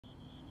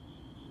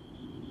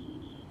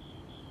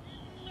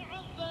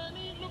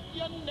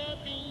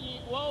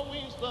النبي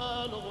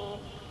ووصاله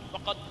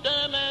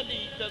فقدم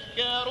لي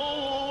تذكاره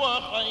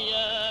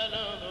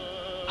وخياله.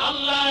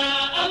 الله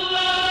يا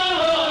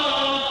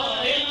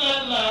الله إلا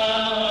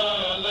الله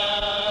لا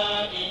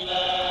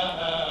إله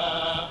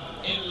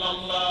إلا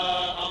الله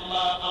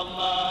الله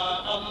الله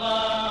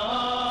الله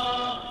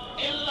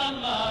إلا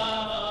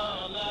الله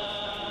لا.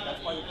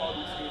 That's why we call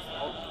these streets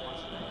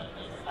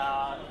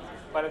ultra.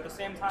 But at the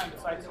same time,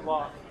 besides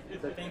Allah,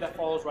 the thing that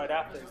follows right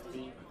after is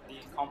the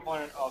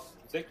component of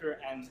dhikr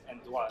and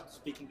dua,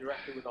 speaking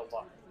directly with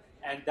Allah.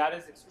 And that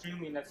is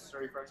extremely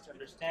necessary for us to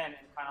understand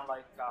and kind of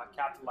like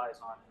capitalize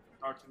on in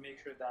order to make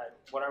sure that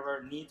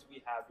whatever needs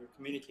we have, we're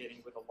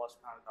communicating with Allah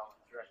subhanahu wa ta'ala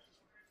directly.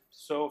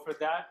 So for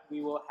that,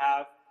 we will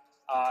have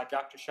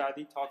Dr.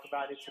 Shadi talk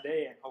about it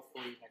today and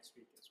hopefully next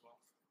week as well.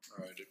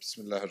 All right.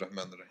 Bismillah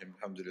ar-Rahman ar-Rahim.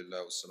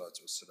 Alhamdulillah wa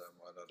salatu wa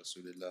salamu ala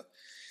Rasulillah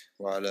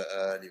wa ala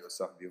alihi wa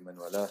sahbihi wa man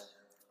wala.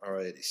 All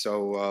righty.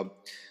 So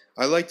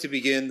I'd like to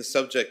begin the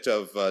subject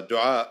of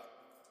dua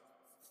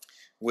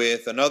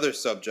with another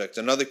subject,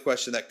 another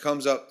question that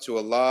comes up to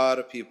a lot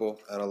of people,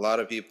 and a lot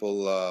of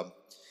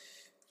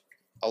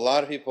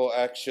people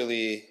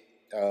actually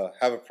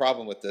have a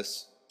problem with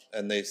this,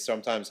 and they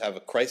sometimes have a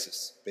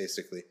crisis,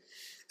 basically.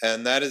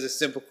 And that is a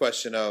simple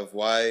question of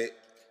why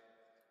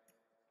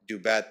do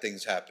bad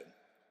things happen?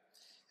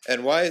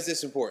 And why is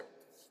this important?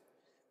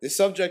 This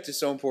subject is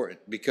so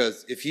important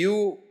because if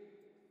you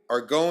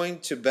are going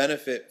to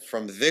benefit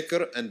from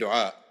dhikr and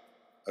dua,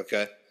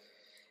 okay,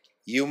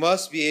 you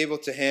must be able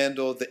to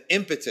handle the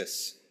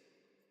impetus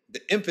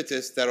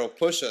that will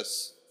push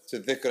us to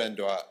dhikr and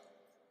dua,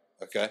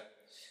 okay?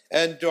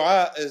 And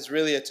dua is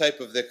really a type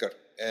of dhikr,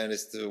 and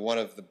it's one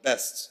of the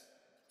best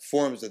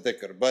forms of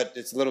dhikr, but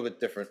it's a little bit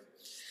different.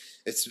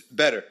 It's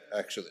better,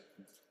 actually.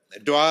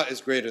 Dua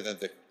is greater than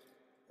dhikr,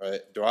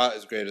 right? Dua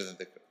is greater than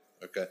dhikr,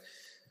 okay?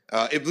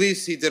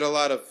 Iblis, he did a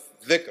lot of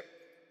dhikr,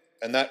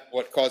 and that's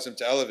what caused him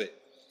to elevate.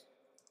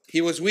 He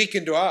was weak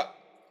in dua,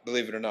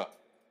 believe it or not,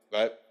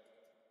 right?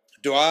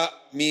 Dua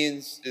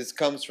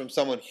comes from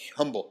someone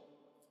humble,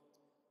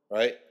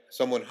 right?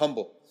 Someone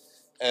humble.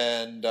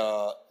 And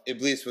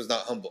Iblis was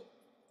not humble,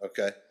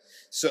 okay?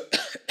 So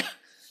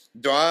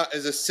dua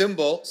is a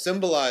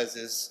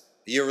symbolizes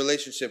your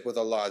relationship with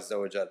Allah Azza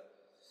wa Jal.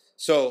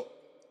 So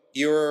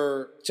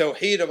your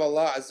tawheed of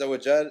Allah Azza wa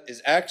Jal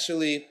is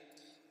actually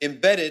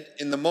embedded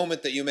in the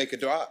moment that you make a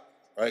dua,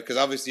 right? Because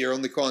obviously you're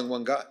only calling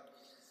one God.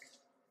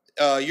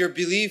 Your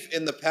belief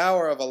in the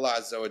power of Allah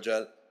Azza wa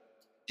Jal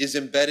is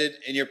embedded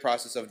in your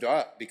process of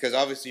dua, because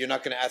obviously you're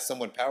not going to ask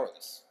someone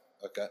powerless,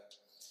 okay?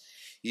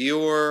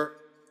 Your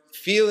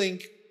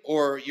feeling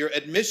or your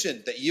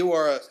admission that you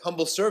are a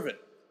humble servant,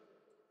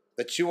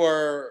 that you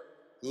are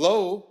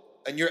low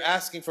and you're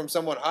asking from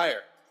someone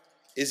higher,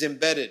 is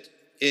embedded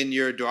in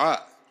your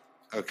dua,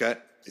 okay?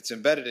 It's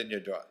embedded in your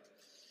dua.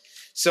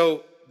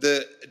 So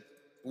the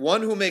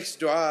one who makes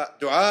dua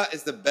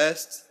is the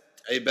best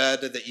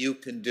ibadah that you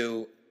can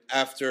do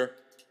after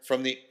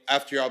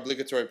your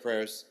obligatory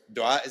prayers.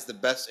 Dua is the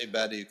best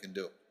ibadah you can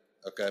do,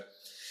 okay?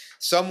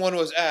 Someone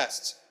was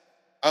asked,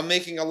 I'm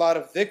making a lot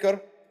of dhikr,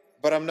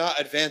 but I'm not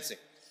advancing.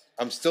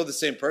 I'm still the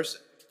same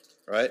person,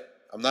 right?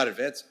 I'm not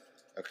advancing,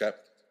 okay?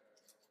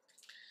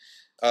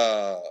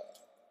 The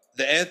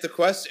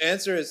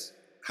answer is,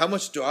 how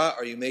much dua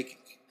are you making,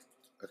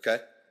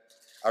 okay?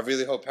 I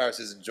really hope Paris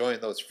is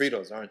enjoying those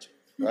Fritos, aren't you?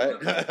 Right?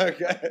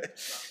 Okay.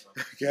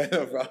 Okay,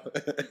 no problem.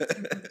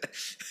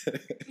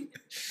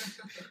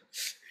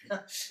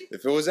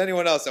 If it was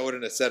anyone else, I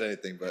wouldn't have said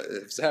anything, but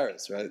it's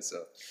Harris, right?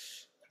 So,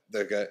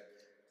 okay.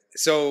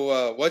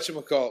 So,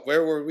 whatchamacallit,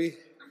 where were we?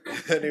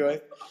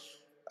 Anyway,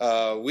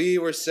 we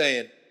were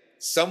saying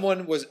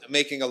someone was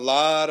making a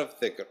lot of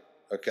dhikr,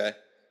 okay?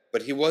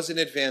 But he wasn't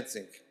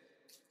advancing.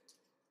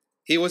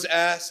 He was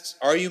asked,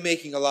 are you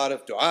making a lot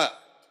of dua?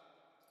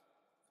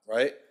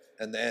 Right?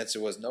 And the answer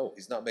was no,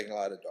 he's not making a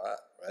lot of dua,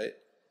 right?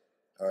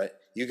 All right.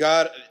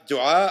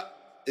 Dua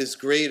is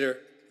greater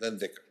than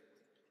dhikr.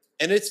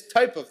 And it's a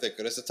type of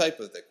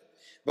dhikr.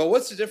 But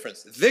what's the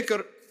difference?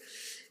 Dhikr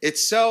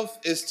itself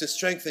is to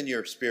strengthen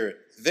your spirit.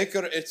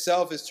 Dhikr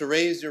itself is to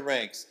raise your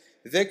ranks.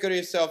 Dhikr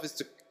itself is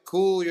to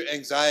cool your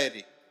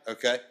anxiety,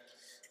 okay?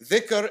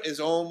 Dhikr is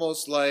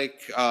almost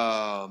like,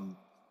 dhikr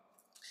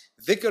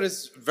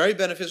is very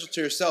beneficial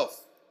to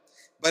yourself,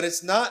 but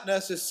it's not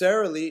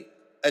necessarily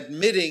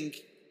admitting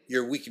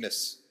your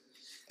weakness.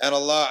 And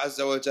Allah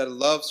Azza wa Jalla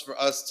loves for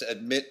us to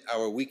admit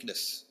our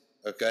weakness,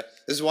 okay?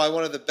 This is why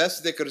one of the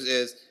best dhikrs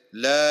is,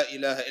 La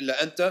ilaha illa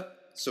anta,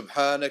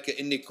 subhanaka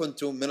inni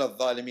kuntu min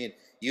al-zalimin.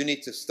 You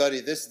need to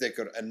study this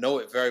dhikr and know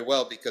it very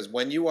well, because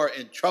when you are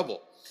in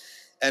trouble,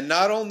 and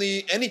not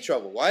only any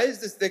trouble, why is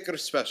this dhikr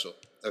special,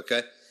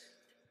 okay?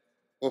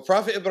 Well,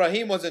 Prophet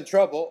Ibrahim was in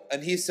trouble,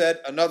 and he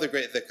said another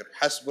great dhikr,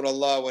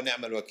 Hasbunallah wa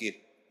ni'mal wakil.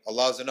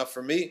 Allah is enough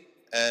for me,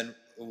 and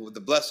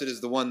the blessed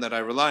is the one that I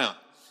rely on.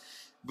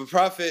 But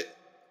Prophet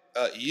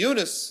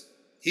Yunus,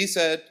 he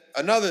said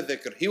another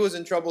dhikr. He was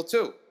in trouble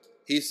too.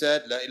 He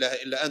said, La ilaha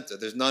illa anta.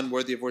 There's none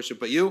worthy of worship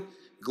but you.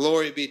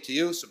 Glory be to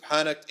you.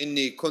 Subhanak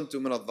inni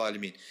kuntu min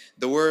al-zalimin.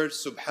 The word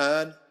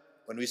subhan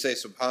when we say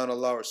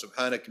subhanallah or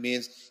subhanak,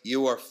 means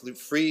you are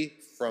free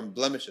from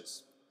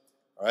blemishes.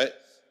 All right?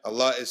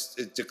 Allah is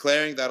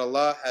declaring that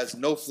Allah has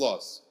no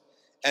flaws.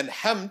 And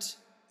hamd,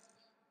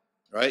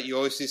 right? You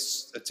always see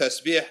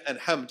tasbih and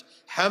hamd.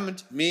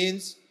 Hamd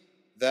means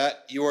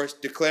that you are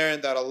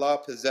declaring that Allah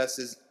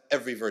possesses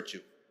every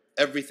virtue.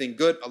 Everything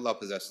good, Allah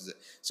possesses it.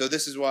 So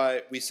this is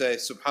why we say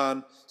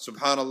subhan,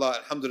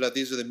 subhanallah, alhamdulillah.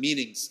 These are the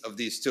meanings of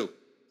these two.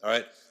 All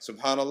right?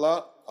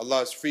 Subhanallah,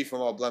 Allah is free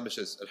from all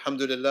blemishes.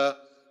 Alhamdulillah,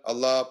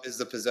 Allah is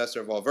the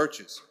possessor of all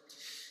virtues.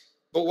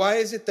 But why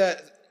is it that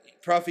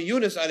Prophet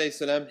Yunus alayhi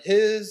salam,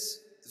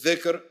 his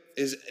dhikr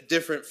is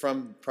different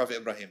from Prophet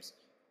Ibrahim's?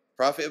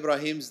 Prophet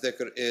Ibrahim's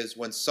dhikr is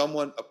when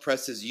someone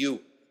oppresses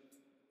you,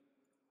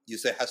 you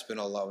say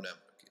hasbunallahu wa ni'mal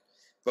wakeel.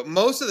 But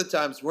most of the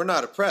times we're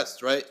not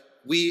oppressed, right?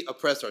 We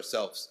oppress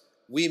ourselves.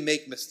 We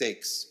make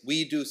mistakes.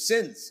 We do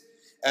sins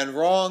and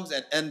wrongs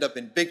and end up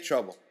in big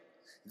trouble.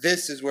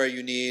 This is where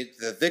you need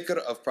the dhikr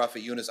of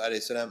Prophet Yunus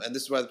alayhi salam. And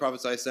this is why the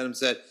Prophet alayhi salam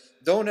said,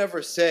 don't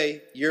ever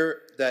say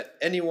that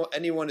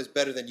anyone is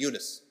better than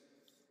Yunus.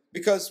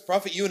 Because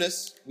Prophet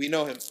Yunus, we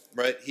know him,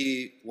 right?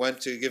 He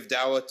went to give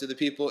da'wah to the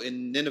people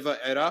in Nineveh,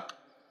 Iraq.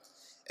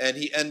 And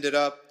he ended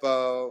up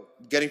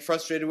getting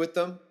frustrated with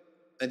them.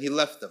 And he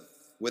left them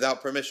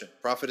without permission.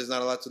 Prophet is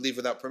not allowed to leave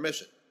without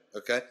permission.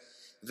 Okay?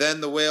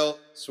 Then the whale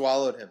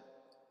swallowed him.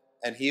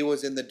 And he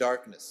was in the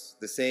darkness.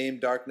 The same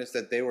darkness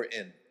that they were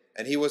in.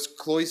 And he was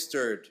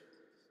cloistered.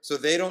 So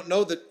they don't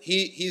know that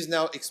he's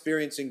now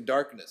experiencing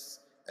darkness.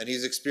 And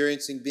he's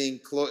experiencing being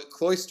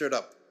cloistered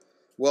up.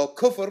 Well,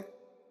 kufr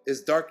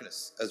is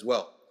darkness as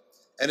well.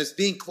 And it's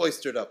being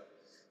cloistered up.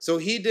 So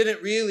he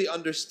didn't really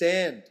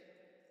understand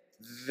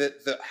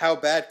how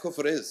bad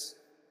kufr is.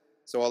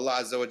 So Allah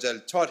Azza wa Jal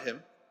taught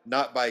him,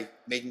 not by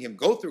making him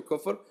go through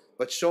kufr,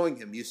 but showing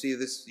him, you see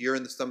this, you're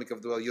in the stomach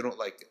of the whale, you don't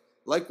like it.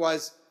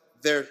 Likewise,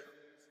 they're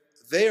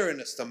in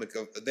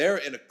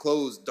a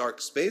closed, dark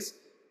space,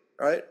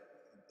 right?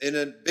 In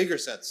a bigger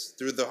sense,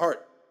 through the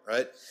heart,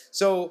 right?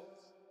 So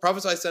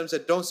Prophet ﷺ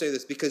said, don't say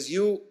this, because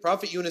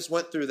Prophet Yunus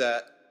went through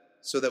that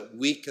so that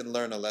we can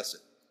learn a lesson.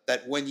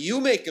 That when you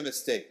make a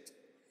mistake,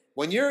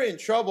 when you're in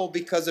trouble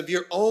because of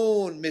your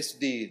own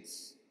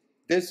misdeeds,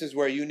 this is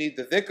where you need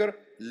the dhikr.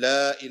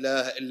 La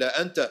ilaha illa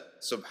anta,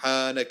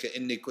 subhanaka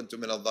inni kuntu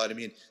min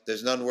al-zalimeen.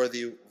 There's none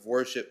worthy of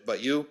worship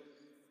but you.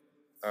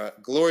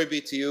 Glory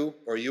be to you,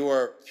 or you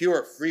are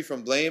pure, free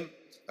from blame,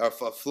 of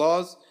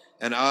flaws,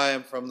 and I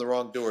am from the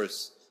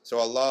wrongdoers. So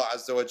Allah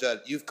Azza wa Jal,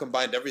 you've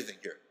combined everything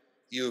here.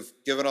 You've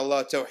given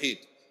Allah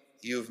tawheed.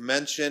 You've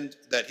mentioned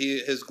that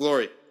His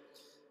glory,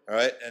 all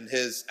right, and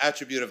His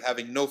attribute of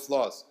having no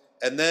flaws.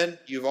 And then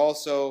you've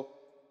also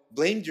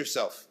blamed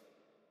yourself.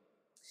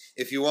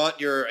 If you want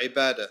your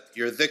ibadah,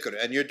 your dhikr,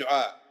 and your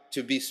dua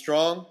to be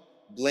strong,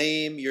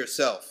 blame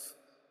yourself.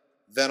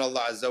 Then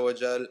Allah Azza wa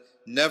Jal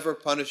never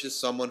punishes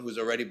someone who's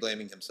already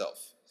blaming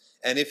himself.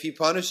 And if He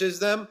punishes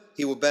them,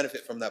 He will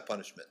benefit from that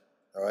punishment.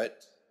 All right?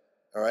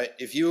 All right?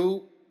 If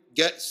you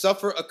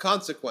suffer a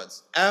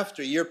consequence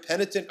after you're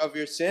penitent of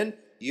your sin,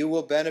 you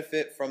will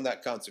benefit from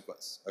that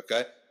consequence.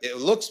 Okay? It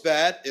looks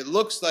bad. It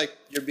looks like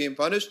you're being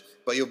punished,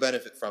 but you'll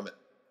benefit from it.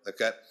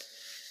 Okay?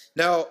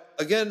 Now,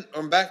 again,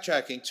 I'm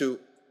backtracking to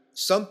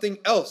something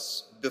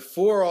else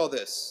before all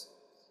this.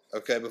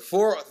 Okay?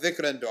 Before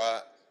dhikr and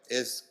dua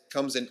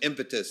comes an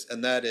impetus,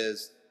 and that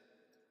is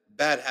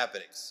bad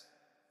happenings.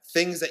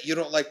 Things that you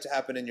don't like to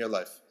happen in your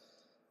life.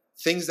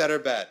 Things that are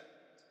bad.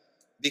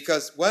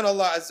 Because when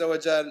Allah Azza wa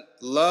Jal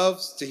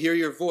loves to hear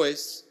your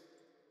voice,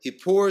 He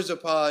pours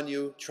upon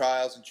you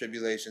trials and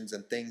tribulations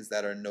and things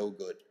that are no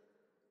good.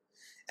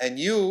 And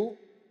you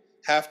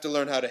have to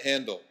learn how to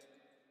handle,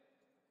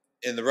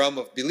 in the realm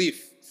of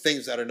belief,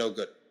 things that are no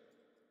good.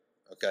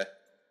 Okay?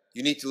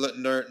 You need to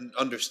learn and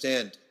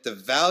understand the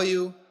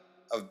value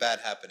of bad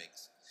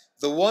happenings.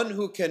 The one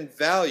who can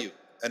value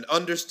and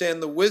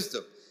understand the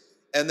wisdom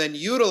and then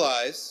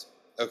utilize,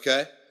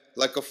 okay,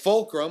 like a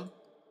fulcrum,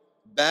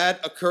 bad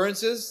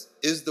occurrences,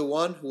 is the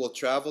one who will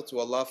travel to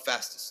Allah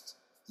fastest.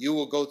 You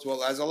will go to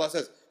Allah, as Allah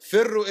says,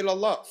 firru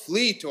ilallah,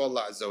 flee to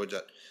Allah Azza wa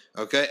Jal.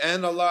 Okay,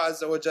 and Allah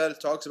Azza wa Jal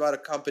talks about a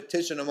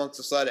competition amongst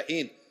the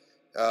Salihin.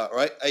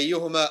 Right?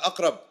 أَيُّهُمَا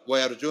أَقْرَبْ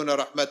وَيَرْجُونَ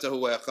رَحْمَتَهُ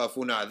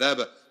وَيَخَافُونَ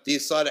عَذَابَهُ.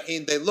 These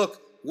Salihin, they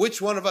look,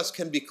 which one of us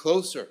can be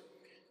closer?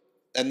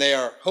 And they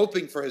are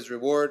hoping for His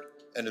reward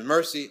and His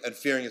mercy and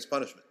fearing His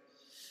punishment.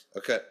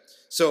 Okay,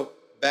 so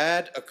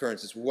bad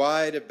occurrences.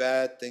 Why do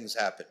bad things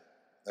happen?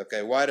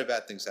 Okay, why do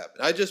bad things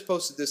happen? I just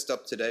posted this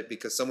stuff today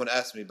because someone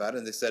asked me about it,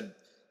 and they said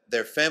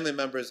their family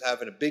members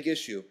having a big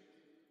issue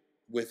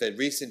with a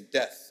recent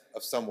death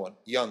of someone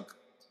young.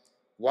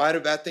 Why do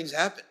bad things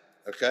happen?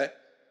 Okay,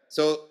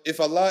 so if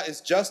Allah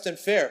is just and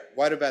fair,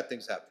 why do bad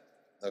things happen?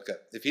 Okay,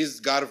 if He's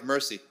God of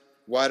mercy,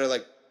 why do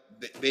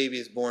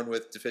babies born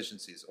with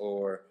deficiencies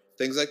or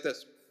things like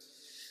this?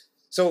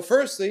 So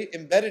firstly,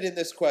 embedded in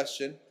this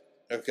question,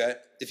 okay,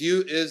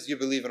 you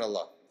believe in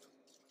Allah.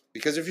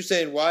 Because if you're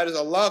saying, why does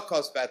Allah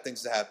cause bad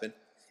things to happen?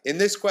 In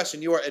this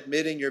question, you are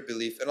admitting your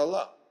belief in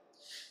Allah.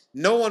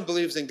 No one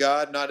believes in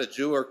God, not a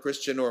Jew or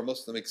Christian or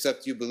Muslim,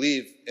 except you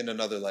believe in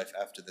another life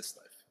after this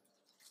life.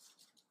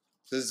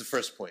 So this is the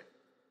first point.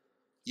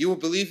 You will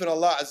believe in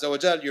Allah Azza wa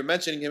Jal, you're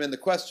mentioning Him in the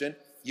question,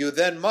 you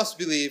then must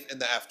believe in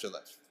the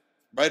afterlife.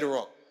 Right or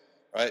wrong?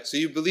 Right? So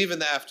you believe in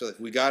the afterlife.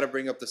 We got to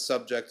bring up the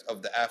subject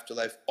of the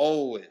afterlife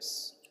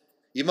always.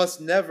 You must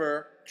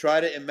never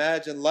try to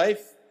imagine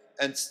life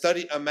and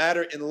study a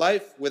matter in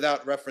life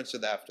without reference to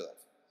the afterlife.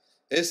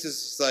 This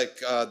is like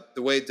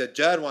the way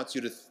Dajjal wants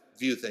you to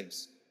view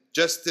things.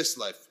 Just this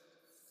life.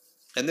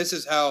 And this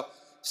is how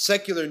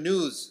secular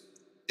news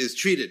is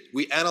treated.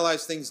 We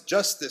analyze things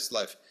just this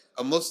life.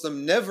 A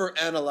Muslim never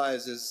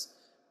analyzes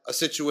a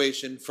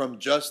situation from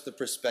just the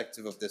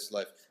perspective of this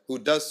life. Who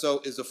does so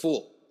is a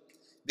fool.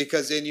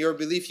 Because in your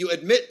belief, you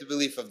admit the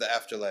belief of the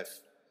afterlife.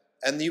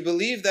 And you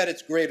believe that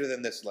it's greater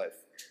than this life.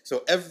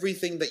 So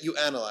everything that you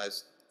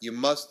analyze, you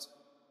must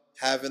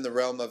have in the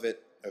realm of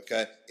it,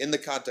 okay, in the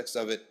context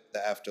of it,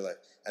 the afterlife.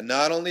 And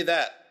not only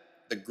that,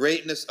 the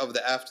greatness of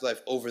the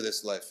afterlife over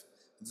this life.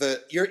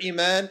 Your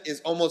iman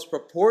is almost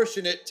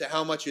proportionate to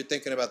how much you're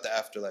thinking about the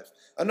afterlife.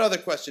 Another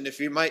question, if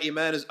my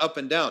iman is up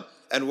and down,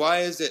 and why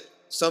is it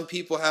some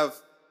people have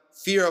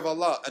fear of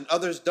Allah and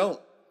others don't?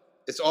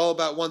 It's all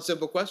about one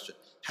simple question.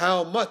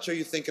 How much are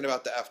you thinking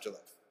about the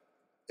afterlife?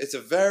 It's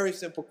a very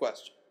simple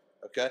question,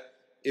 okay?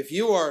 If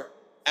you are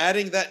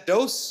adding that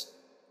dose,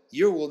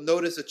 you will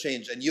notice a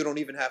change, and you don't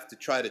even have to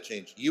try to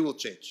change. You will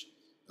change,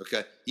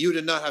 okay? You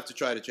do not have to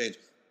try to change.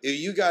 If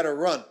you got to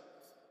run,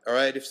 all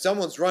right? If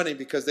someone's running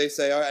because they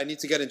say, all right, I need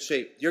to get in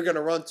shape, you're going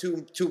to run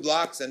two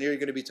blocks, and you're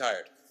going to be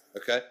tired,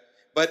 okay?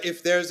 But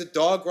if there's a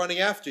dog running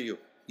after you,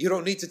 you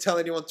don't need to tell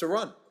anyone to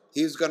run.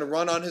 He's going to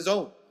run on his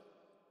own,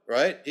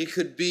 right? He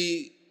could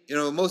be,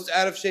 the most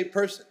out of shape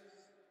person,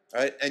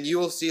 right? And you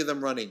will see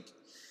them running.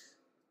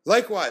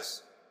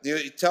 Likewise,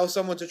 you tell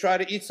someone to try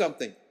to eat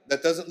something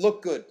that doesn't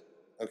look good,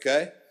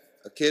 okay?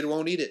 A kid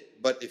won't eat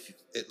it, but if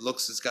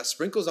it's got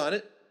sprinkles on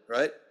it,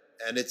 right?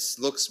 And it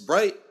looks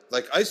bright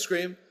like ice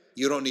cream,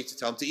 you don't need to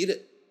tell them to eat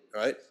it,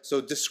 right? So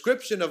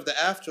description of the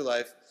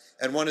afterlife,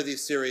 and one of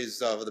these series,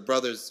 the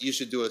brothers, you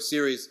should do a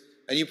series,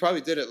 and you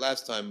probably did it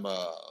last time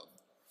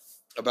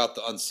about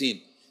the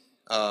unseen,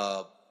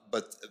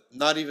 but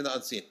not even the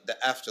unseen, the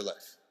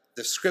afterlife.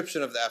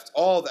 Description of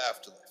all the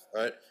afterlife,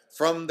 right?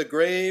 From the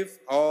grave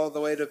all the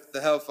way to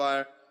the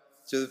hellfire,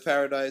 to the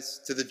paradise,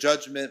 to the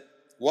judgment,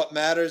 what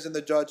matters in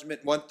the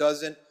judgment, what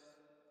doesn't,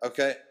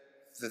 okay?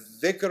 The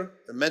dhikr,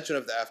 the mention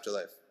of the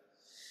afterlife.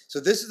 So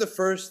this is the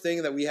first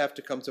thing that we have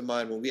to come to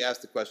mind when we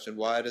ask the question,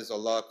 why does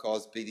Allah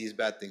cause these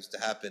bad things to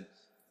happen?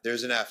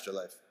 There's an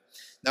afterlife.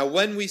 Now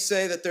when we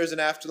say that there's an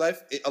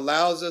afterlife, it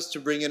allows us to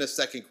bring in a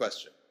second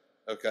question,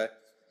 okay?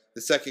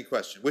 The second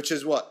question, which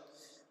is what?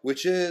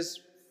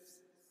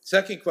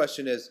 Second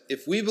question is,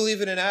 if we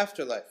believe in an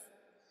afterlife,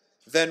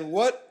 then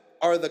what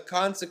are the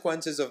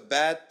consequences of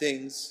bad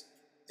things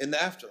in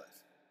the afterlife?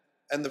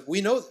 And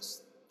we know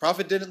this.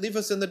 Prophet didn't leave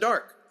us in the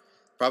dark.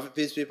 Prophet,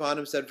 peace be upon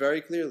him, said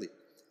very clearly,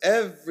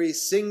 every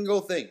single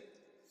thing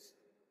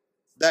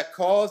that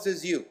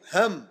causes you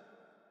ham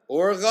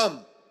or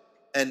gham,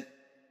 and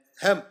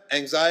ham,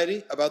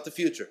 anxiety about the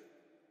future,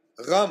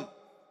 gham,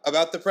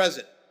 about the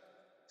present,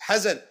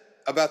 hazan,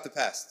 about the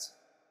past.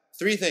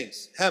 Three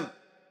things, ham,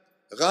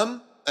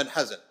 gham, and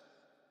hazan.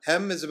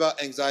 Ham is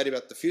about anxiety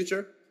about the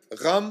future.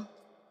 Gham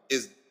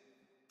is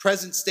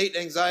present state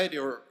anxiety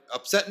or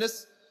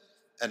upsetness.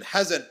 And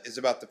hazan is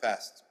about the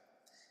past.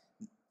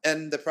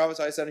 And the Prophet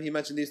ﷺ, he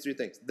mentioned these three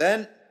things.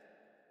 Then,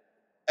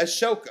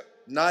 ash-shawka,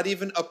 not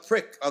even a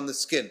prick on the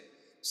skin.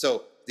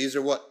 So, these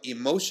are what?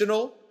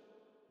 Emotional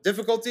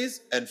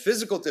difficulties and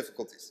physical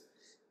difficulties.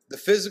 The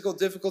physical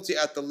difficulty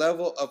at the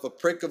level of a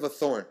prick of a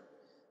thorn.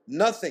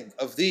 Nothing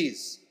of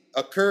these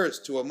occurs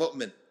to a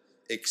mu'min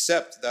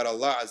except that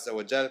Allah Azza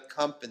wa Jal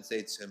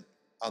compensates him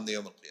on the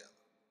Yawm al-Qiyamah.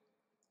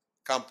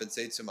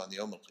 Compensates him on the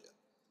Yawm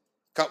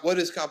al-Qiyamah. What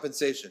is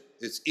compensation?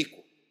 It's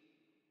equal.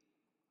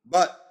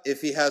 But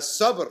if he has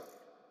sabr,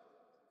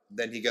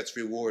 then he gets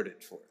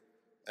rewarded for it.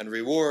 And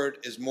reward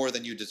is more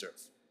than you deserve.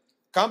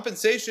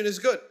 Compensation is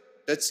good.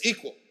 That's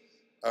equal.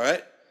 All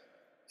right?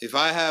 If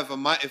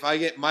I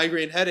get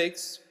migraine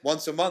headaches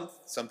once a month,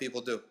 some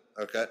people do,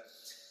 okay?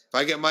 If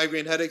I get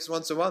migraine headaches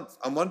once a month,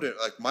 I'm wondering,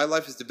 like, my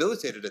life is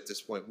debilitated at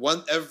this point.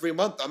 Every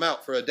month I'm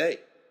out for a day,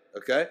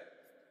 okay?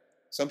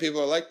 Some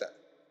people are like that,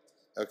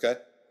 okay?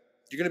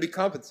 You're going to be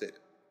compensated.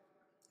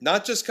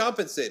 Not just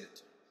compensated.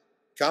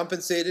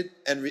 Compensated,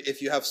 and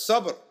if you have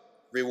sabr,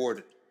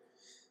 rewarded.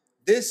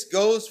 This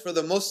goes for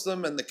the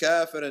Muslim and the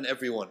kafir and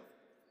everyone.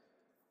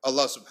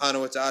 Allah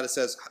subhanahu wa ta'ala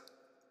says,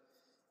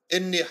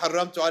 إِنِّي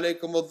حَرَّمْتُ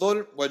عَلَيْكُمُ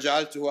الظُّلْمَ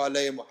وَجَعَلْتُهُ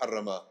عَلَيْهِ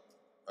مُحَرَّمًا.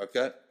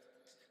 Okay?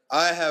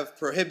 I have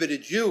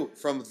prohibited you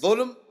from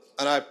dhulm,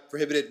 and I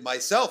prohibited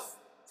myself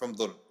from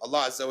dhulm.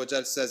 Allah Azza wa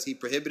Jal says He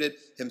prohibited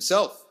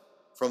Himself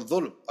from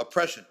dhulm,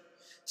 oppression.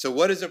 So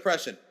what is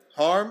oppression?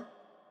 Harm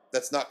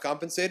that's not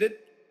compensated,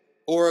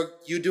 or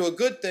you do a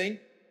good thing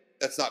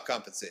that's not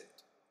compensated.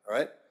 All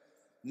right?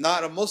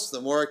 Not a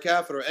Muslim or a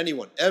kafir or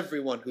anyone.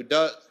 Everyone who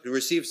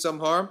receives some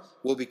harm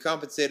will be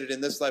compensated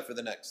in this life or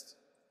the next.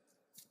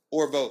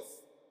 or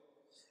both.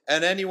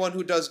 And anyone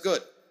who does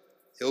good,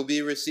 he'll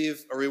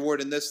receive a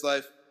reward in this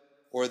life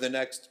or the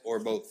next or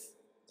both.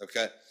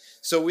 Okay?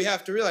 So we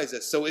have to realize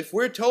this. So if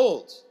we're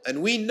told,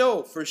 and we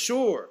know for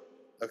sure,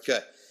 okay,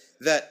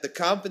 that the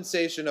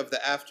compensation of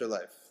the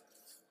afterlife,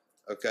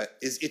 okay,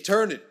 is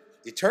eternal,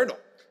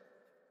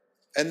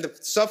 and the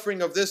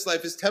suffering of this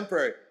life is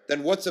temporary,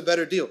 then what's a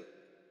better deal?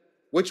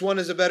 Which one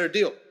is a better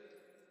deal?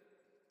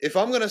 If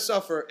I'm going to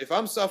suffer, if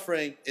I'm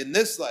suffering in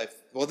this life,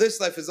 well, this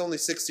life is only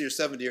 60 or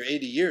 70 or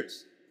 80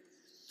 years.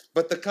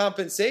 But the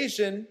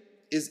compensation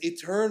is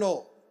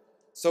eternal.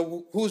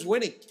 So who's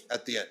winning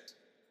at the end?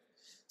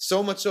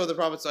 So much so the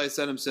Prophet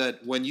ﷺ said,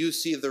 when you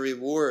see the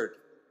reward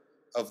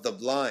of the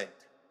blind,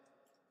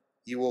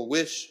 you will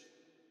wish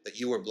that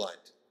you were blind.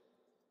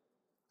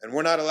 And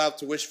we're not allowed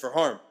to wish for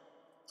harm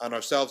on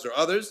ourselves or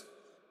others.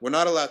 We're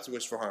not allowed to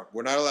wish for harm.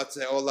 We're not allowed to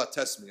say, oh Allah,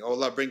 test me. Oh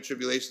Allah, bring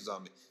tribulations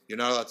on me. You're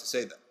not allowed to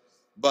say that.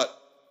 But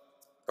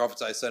Prophet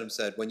ﷺ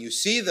said, when you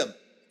see them,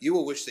 you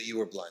will wish that you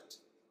were blind.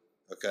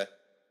 Okay?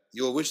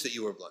 You will wish that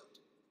you were blind.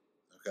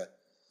 Okay?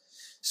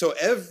 So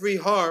every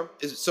harm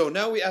is, so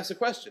now we ask a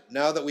question.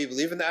 Now that we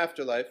believe in the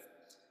afterlife,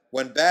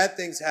 when bad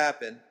things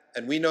happen,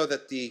 and we know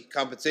that the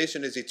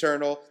compensation is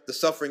eternal, the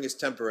suffering is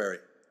temporary,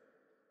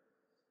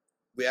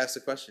 we ask the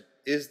question,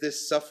 is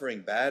this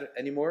suffering bad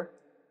anymore?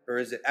 Or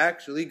is it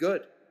actually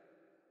good?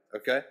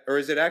 Okay? Or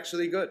is it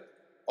actually good?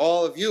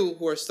 All of you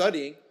who are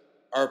studying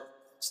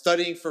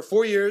for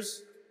 4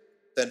 years,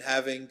 then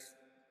having,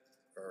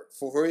 or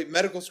for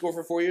medical school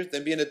for 4 years,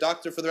 then being a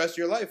doctor for the rest of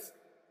your life.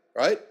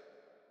 Right?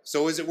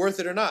 So is it worth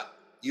it or not?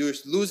 You're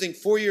losing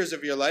 4 years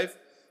of your life,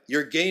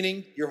 you're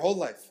gaining your whole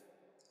life.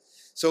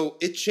 So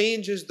it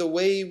changes the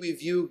way we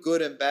view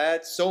good and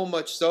bad, so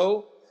much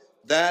so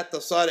that the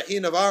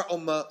Salihin of our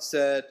ummah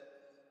said,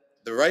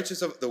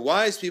 the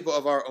wise people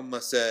of our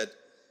ummah said,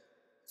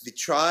 the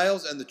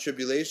trials and the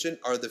tribulation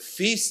are the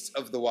feast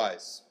of the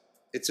wise.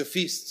 It's a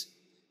feast.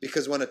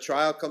 Because when a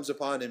trial comes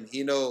upon him,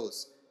 he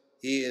knows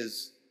he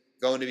is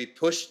going to be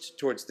pushed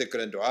towards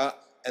dhikr and dua,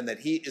 and that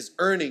he is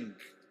earning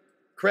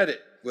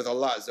credit with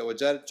Allah Azza wa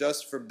Jal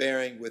just for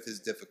bearing with his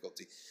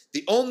difficulty.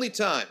 The only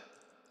time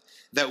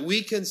that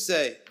we can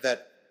say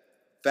that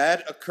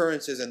bad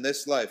occurrences in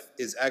this life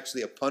is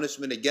actually a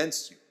punishment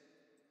against you,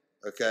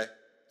 okay,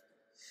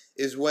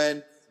 is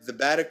when the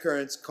bad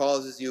occurrence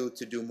causes you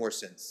to do more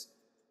sins.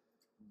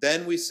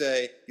 Then we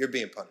say you're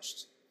being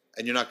punished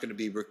and you're not going to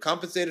be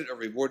compensated or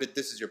rewarded.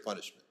 This is your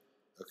punishment.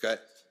 Okay?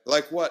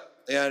 Like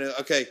what?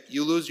 Okay,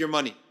 you lose your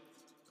money.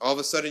 All of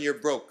a sudden you're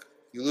broke.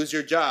 You lose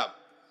your job.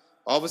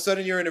 All of a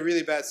sudden you're in a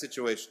really bad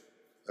situation.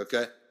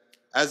 Okay?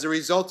 As a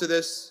result of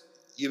this,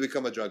 you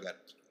become a drug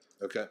addict.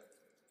 Okay?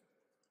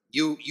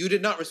 You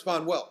did not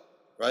respond well,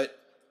 right?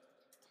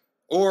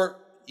 Or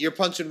you're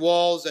punching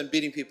walls and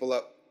beating people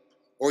up,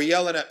 or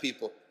yelling at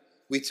people.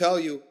 We tell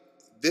you,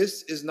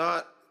 this is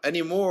not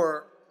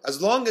anymore,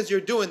 as long as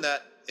you're doing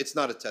that, it's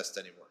not a test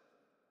anymore,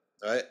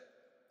 right?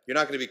 You're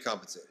not going to be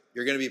compensated.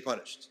 You're going to be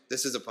punished.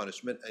 This is a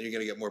punishment, and you're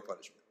going to get more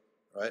punishment,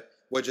 right?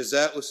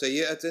 وَجَزَاءُ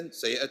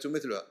سَيِّئَةٍ سَيِّئَةُ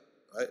مِثْلُهَا,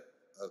 right?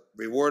 A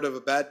reward of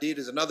a bad deed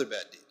is another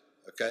bad deed,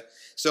 okay?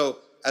 So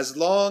as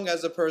long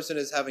as a person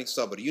is having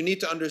sabr, you need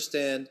to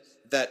understand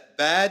that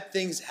bad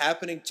things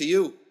happening to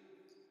you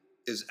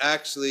is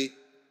actually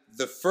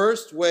the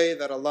first way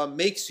that Allah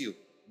makes you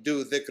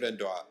do dhikr and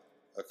dua.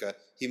 Okay?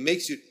 He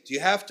makes you, you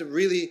have to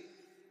really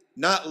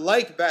not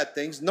like bad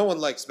things. No one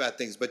likes bad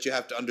things, but you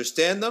have to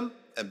understand them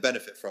and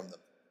benefit from them.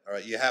 All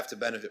right? You have to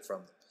benefit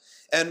from them.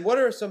 And what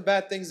are some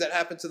bad things that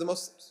happen to the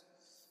Muslims?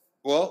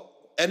 Well,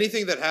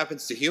 anything that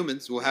happens to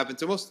humans will happen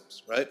to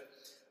Muslims, right?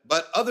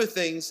 But other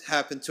things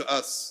happen to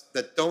us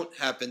that don't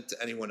happen to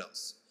anyone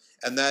else.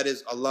 And that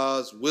is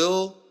Allah's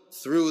will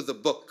through the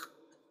book,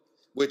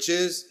 which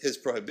is His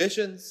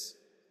prohibitions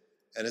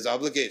and His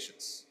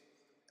obligations.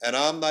 And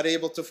I'm not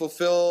able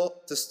to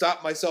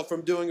stop myself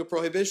from doing a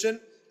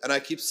prohibition, and I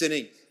keep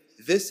sinning.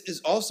 This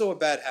is also a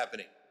bad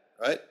happening,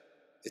 right?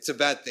 It's a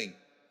bad thing.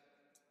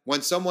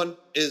 When someone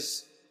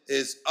is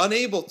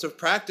unable to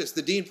practice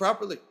the deen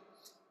properly,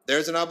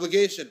 there's an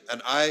obligation,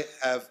 and I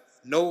have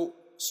no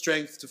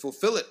strength to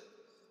fulfill it.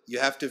 You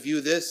have to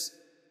view this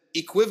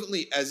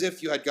equivalently as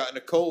if you had gotten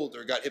a cold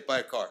or got hit by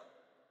a car.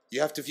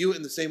 You have to view it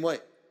in the same way.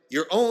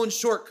 Your own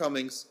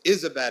shortcomings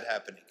is a bad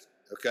happening,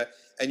 okay?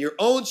 And your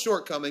own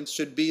shortcomings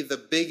should be the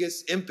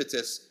biggest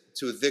impetus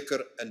to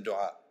dhikr and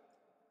dua.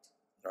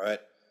 All right?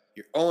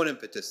 Your own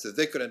impetus to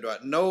dhikr and dua.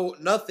 No,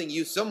 nothing.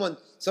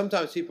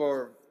 Sometimes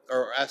people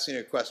are asking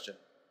a question.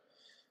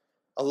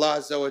 Allah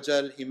Azza wa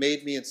Jal, He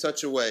made me in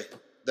such a way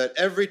that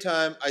every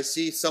time I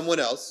see someone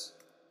else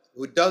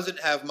who doesn't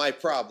have my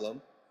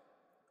problem,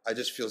 I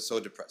just feel so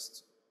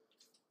depressed.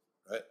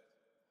 Right?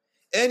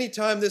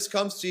 Anytime this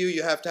comes to you,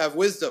 you have to have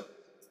wisdom.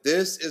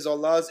 This is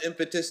Allah's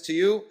impetus to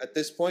you. At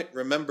this point,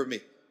 remember me,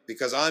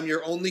 because I'm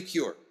your only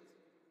cure.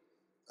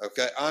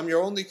 Okay? I'm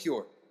your only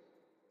cure.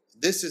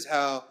 This is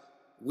how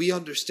we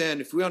understand.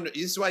 This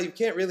is why you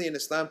can't really in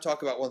Islam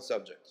talk about one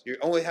subject. You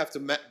only have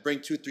to bring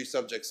 2-3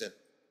 subjects in,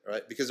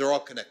 right? Because they're all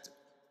connected.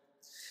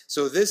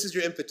 So this is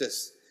your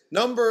impetus.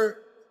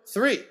 Number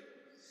 3.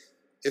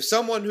 If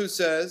someone who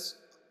says,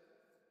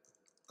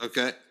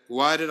 okay,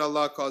 why did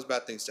Allah cause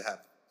bad things to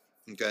happen?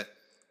 Okay,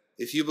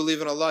 if you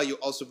believe in Allah, you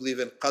also believe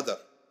in qadar,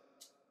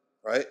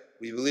 right?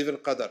 We believe in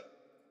qadar.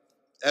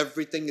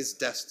 Everything is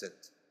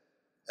destined.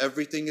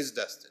 Everything is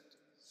destined.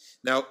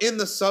 Now, in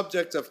the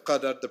subject of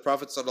qadar, the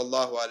Prophet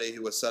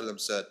ﷺ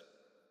said,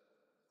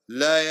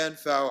 لا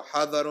ينفع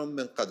حذر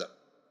من قدر.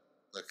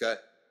 Okay?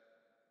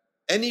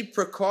 Any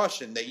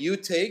precaution that you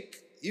take,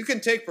 you can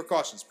take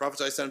precautions. Prophet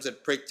ﷺ said,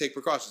 take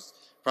precautions.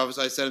 Prophet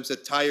ﷺ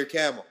said, tie your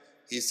camel.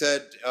 He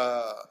said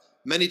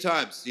many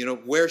times,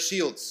 wear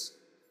shields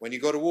when you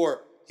go to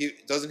war.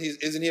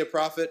 Isn't he a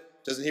prophet?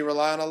 Doesn't he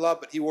rely on Allah?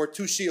 But he wore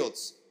 2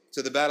 shields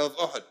to the battle of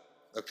Uhud.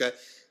 Okay?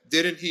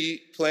 Didn't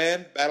he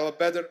plan Battle of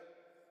Badr?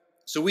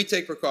 So we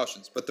take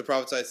precautions. But the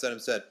Prophet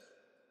ﷺ said,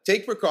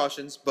 take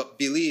precautions, but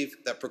believe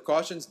that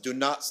precautions do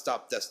not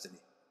stop destiny.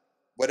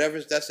 Whatever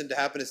is destined to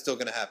happen is still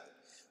going to happen.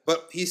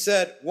 But he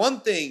said, one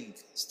thing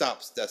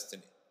stops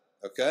destiny.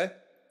 Okay?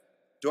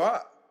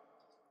 Dua.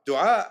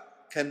 Dua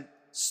can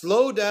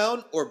slow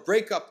down or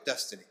break up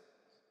destiny.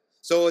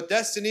 So a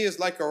destiny is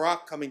like a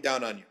rock coming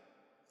down on you.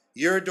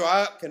 Your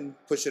dua can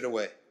push it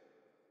away.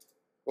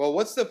 Well,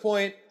 what's the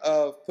point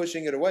of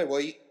pushing it away?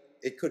 Well,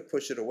 it could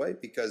push it away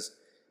because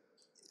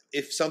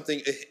if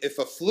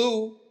a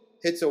flu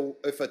hits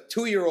if a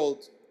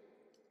 2-year-old,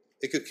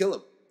 it could kill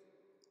him.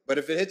 But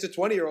if it hits a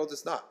 20-year-old,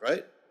 it's not,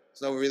 right?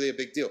 It's not really a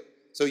big deal.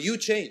 So you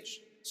change.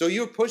 So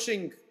you're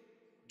pushing,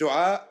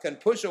 dua can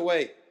push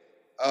away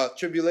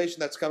tribulation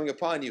that's coming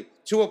upon you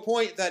to a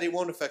point that it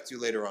won't affect you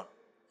later on.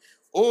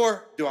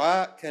 Or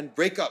dua can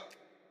break up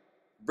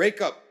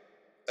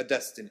a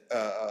destiny,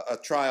 a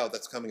trial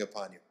that's coming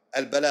upon you.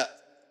 Al-bala.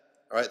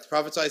 All right, the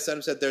Prophet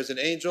ﷺ said there's an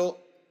angel,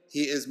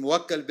 he is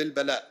muwakkal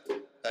bil-bala.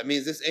 That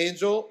means this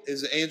angel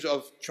is an angel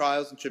of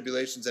trials and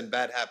tribulations and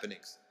bad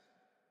happenings.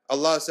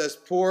 Allah says,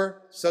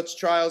 pour such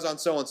trials on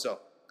so-and-so.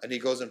 And he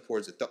goes and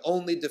pours it. The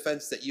only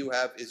defense that you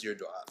have is your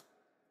dua.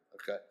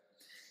 Okay?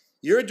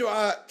 Your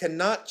dua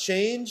cannot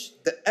change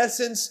the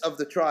essence of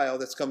the trial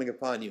that's coming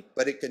upon you.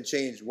 But it can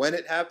change when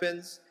it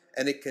happens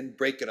and it can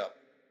break it up.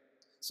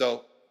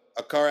 So,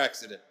 a car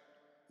accident.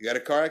 You got a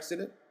car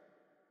accident?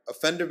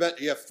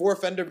 You have 4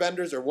 fender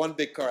benders or 1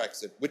 big car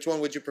accident. Which one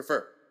would you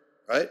prefer?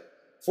 Right?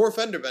 4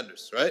 fender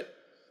benders, right?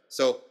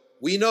 So,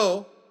 we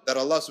know that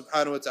Allah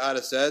subhanahu wa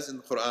ta'ala says in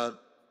the Quran,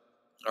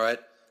 all right,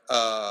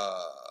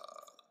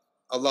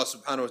 Allah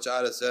subhanahu wa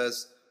ta'ala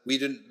says,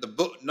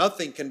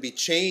 nothing can be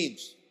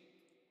changed,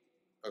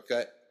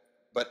 okay,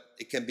 but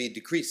it can be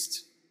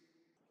decreased.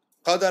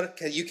 Qadar,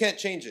 you can't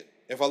change it.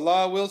 If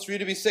Allah wills for you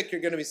to be sick,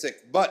 you're going to be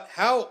sick. But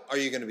how are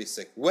you going to be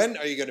sick? When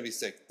are you going to be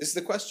sick? This is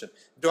the question.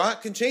 Dua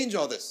can change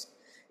all this.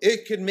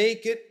 It can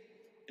make it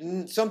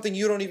something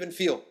you don't even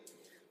feel.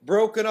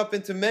 Broken up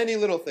into many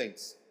little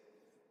things.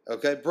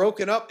 Okay?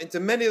 Broken up into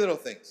many little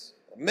things.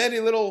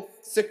 Many little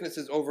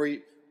sicknesses over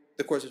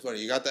the course of 20.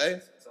 You got the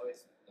ayah? It's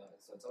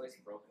always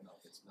broken up.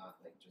 It's not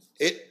like just...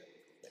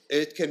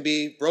 It can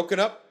be broken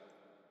up,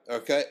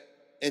 okay,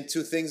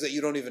 into things that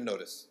you don't even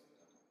notice.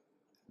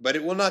 But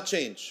it will not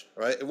change,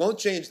 right? It won't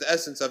change. The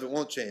essence of it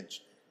won't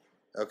change.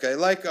 Okay,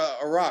 like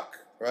a rock,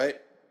 right?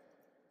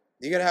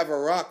 You're going to have a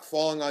rock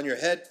falling on your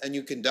head and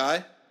you can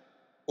die.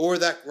 Or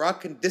that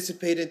rock can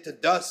dissipate into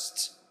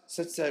dust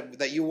such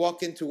that you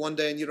walk into one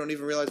day and you don't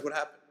even realize what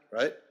happened,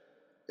 right?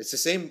 It's the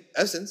same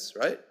essence,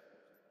 right?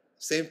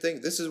 Same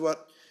thing. This is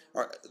what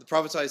the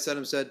Prophet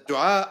ﷺ said,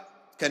 dua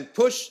can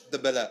push the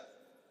bala.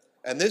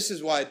 And this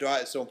is why dua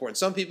is so important.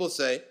 Some people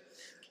say,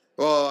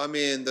 well, I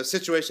mean, the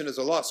situation is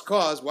a lost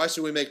cause. Why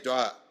should we make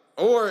dua?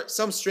 Or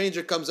some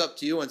stranger comes up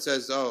to you and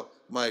says, oh,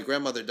 my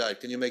grandmother died.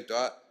 Can you make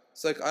dua?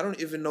 It's like, I don't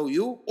even know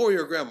you or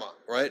your grandma,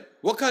 right?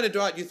 What kind of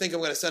dua do you think I'm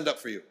going to send up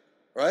for you,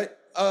 right?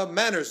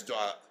 Manners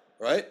dua,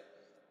 right?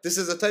 This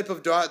is a type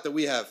of dua that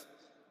we have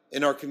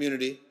in our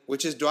community,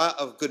 which is dua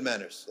of good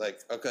manners. Like,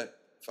 okay,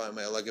 fine,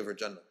 may Allah give her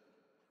Jannah.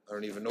 I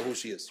don't even know who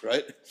she is,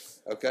 right?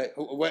 Okay,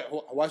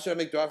 why should I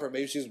make dua for her?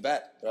 Maybe she's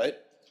bad, right?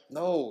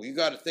 No, you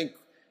got to think.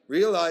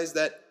 Realize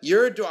that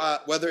your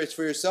dua, whether it's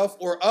for yourself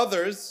or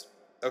others,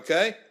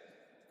 okay,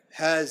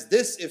 has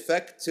this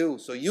effect too.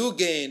 So you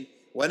gain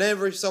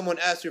whenever someone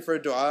asks you for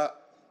a dua.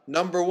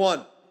 Number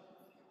one,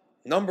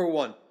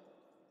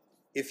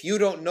 if you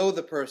don't know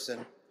the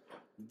person,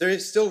 they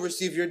still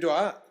receive your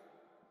dua.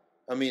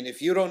 I mean,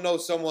 if you don't know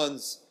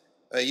someone's,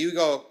 you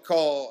go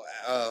call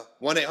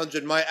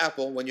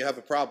 1-800-MY-APPLE when you have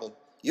a problem.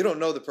 You don't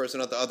know the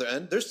person at the other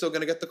end. They're still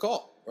going to get the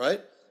call,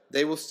 right?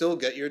 They will still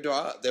get your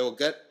dua. They will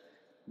get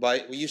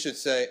you should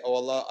say, oh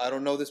Allah, I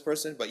don't know this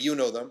person, but you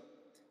know them.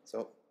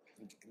 So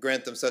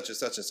grant them such and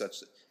such and such.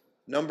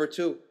 Number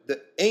 2,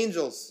 the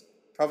angels.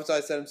 Prophet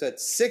ﷺ said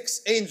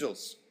 6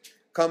 angels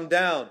come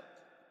down.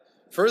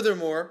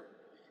 Furthermore,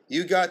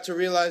 you got to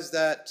realize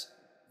that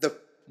the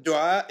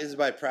dua is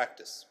by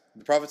practice.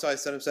 The Prophet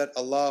ﷺ said,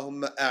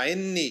 Allahumma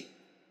a'inni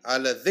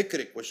ala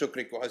dhikrik wa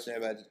shukrik wa husni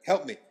ibadat.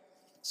 Help me.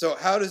 So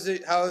how does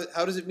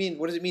it mean?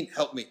 What does it mean,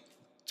 help me?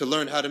 To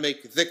learn how to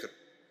make dhikr.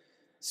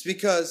 It's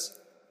because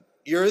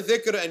your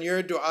dhikr and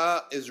your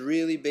dua is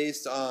really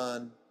based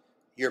on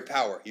your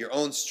power, your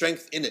own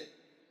strength in it.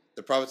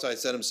 The Prophet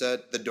ﷺ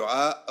said, the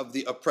dua of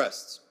the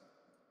oppressed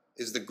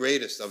is the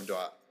greatest of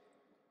dua,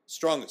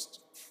 strongest.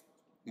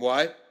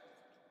 Why?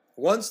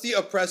 Once the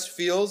oppressed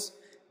feels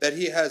that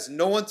he has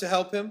no one to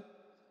help him,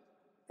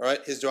 all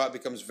right, his dua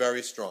becomes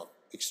very strong,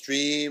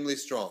 extremely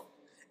strong.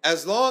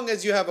 As long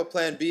as you have a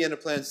plan B and a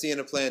plan C and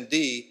a plan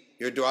D,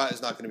 your dua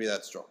is not going to be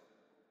that strong.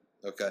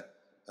 Okay?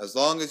 As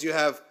long as you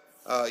have,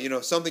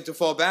 something to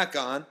fall back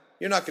on,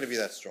 you're not going to be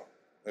that strong.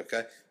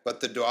 Okay?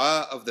 But the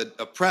dua of the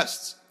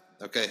oppressed,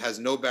 okay, has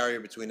no barrier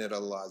between it,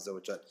 Allah Azza wa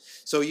Jal.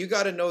 So you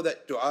got to know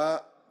that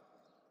dua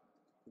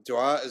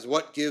is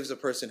what gives a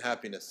person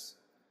happiness.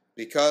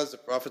 Because the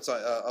Prophet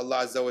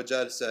Allah Azza wa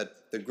Jal said,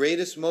 the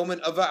greatest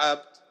moment of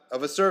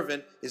a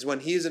servant is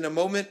when he is in a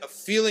moment of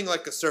feeling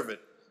like a servant,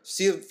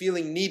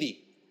 feeling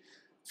needy.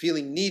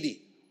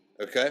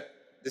 Okay?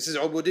 This is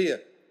ubudiyah.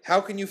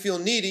 How can you feel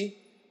needy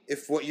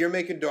if what you're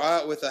making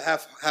dua with a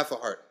half a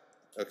heart?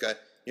 Okay?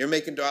 You're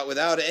making dua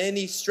without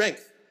any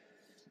strength.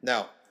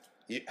 Now,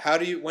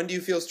 when do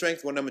you feel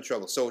strength? When I'm in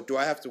trouble. So do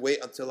I have to wait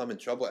until I'm in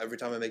trouble every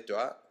time I make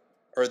dua?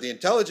 Or the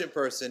intelligent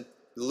person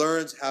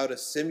learns how to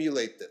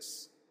simulate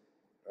this.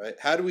 Right?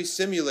 How do we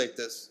simulate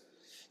this?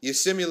 You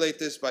simulate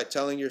this by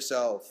telling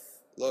yourself,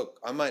 look,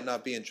 I might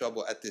not be in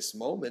trouble at this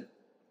moment,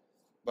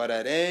 but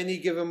at any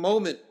given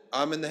moment,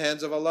 I'm in the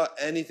hands of Allah.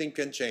 Anything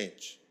can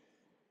change.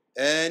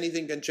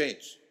 Anything can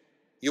change.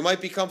 You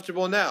might be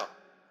comfortable now.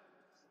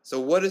 So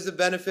what is the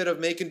benefit of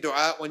making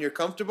dua when you're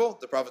comfortable?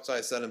 The Prophet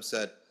ﷺ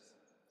said,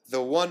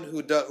 the one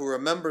who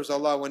remembers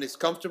Allah when he's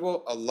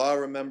comfortable, Allah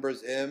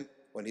remembers him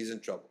when he's in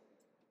trouble.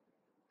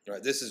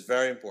 Right? This is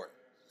very important.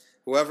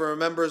 Whoever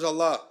remembers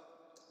Allah,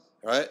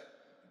 right?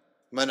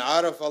 Man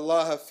araf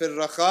Allah fi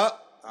al-raqa,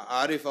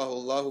 a'arifahu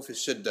Allah fi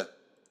al-shiddah.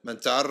 Man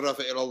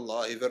ta'arrafa ila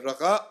Allah fi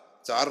al-raqa,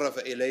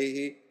 ta'arrafa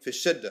ilayhi fi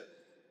al-shiddah.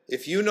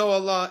 If you know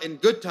Allah in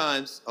good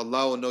times,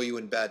 Allah will know you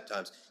in bad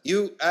times.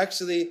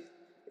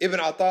 Ibn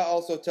Atta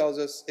also tells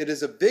us, it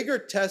is a bigger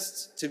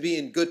test to be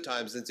in good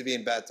times than to be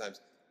in bad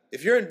times.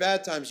 If you're in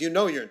bad times, you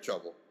know you're in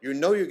trouble. You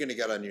know you're going to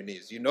get on your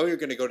knees. You know you're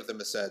going to go to the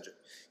masajid.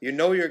 You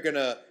know you're going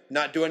to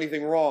not do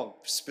anything wrong.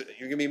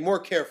 You're going to be more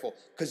careful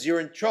because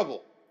you're in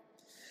trouble.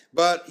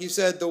 But he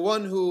said the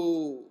one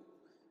who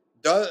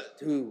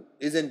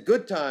is in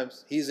good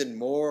times, he's in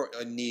more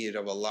need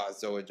of Allah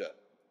Azza wa Jal.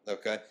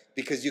 Okay?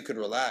 Because you can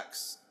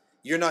relax.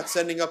 You're not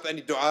sending up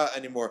any dua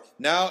anymore.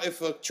 Now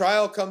if a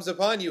trial comes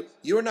upon you,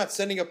 you're not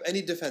sending up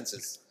any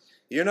defenses.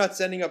 You're not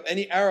sending up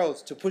any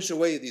arrows to push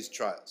away these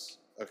trials.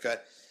 Okay?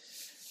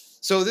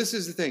 So this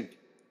is the thing.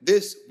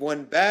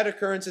 When bad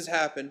occurrences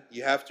happen,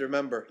 you have to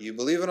remember, you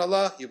believe in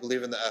Allah, you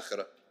believe in the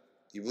akhirah.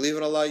 You believe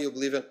in Allah, you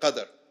believe in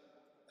qadr.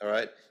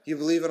 Alright? You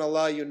believe in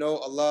Allah, you know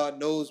Allah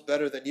knows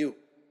better than you.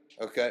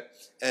 Okay?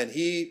 And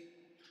He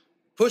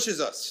pushes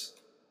us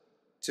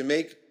to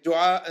make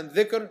dua and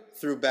dhikr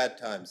through bad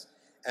times.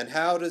 And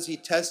how does He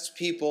test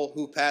people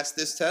who pass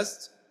this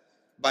test?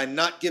 By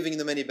not giving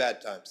them any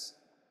bad times.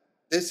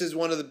 This is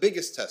one of the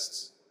biggest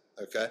tests.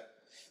 Okay?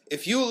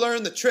 If you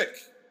learn the trick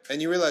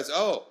and you realize,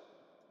 oh,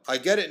 I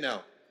get it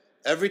now.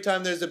 Every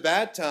time there's a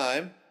bad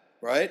time,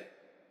 right?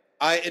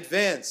 I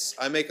advance.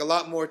 I make a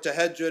lot more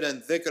tahajjud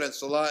and dhikr and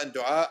salah and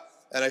dua,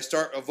 and I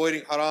start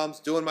avoiding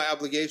harams, doing my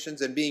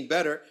obligations and being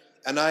better,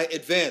 and I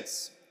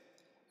advance.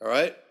 All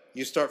right?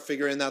 You start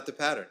figuring out the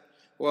pattern.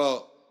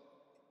 Well,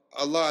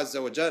 Allah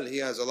Azza wa Jal, He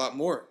has a lot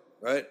more,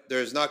 right?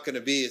 It's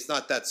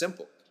not that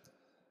simple.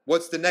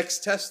 What's the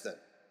next test then?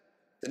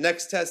 The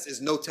next test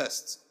is no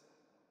tests.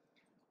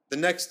 The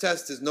next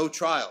test is no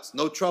trials,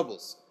 no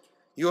troubles.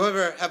 You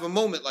ever have a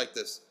moment like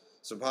this?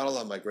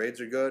 SubhanAllah, my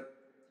grades are good,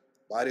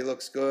 body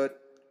looks good,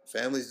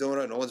 family's doing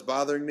it, no one's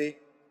bothering me,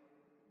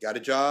 got a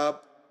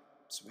job,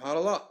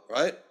 SubhanAllah,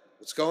 right?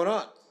 What's going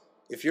on?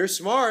 If you're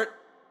smart,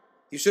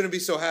 you shouldn't be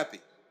so happy.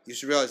 You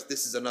should realize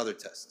this is another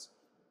test.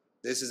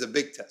 This is a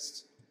big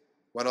test.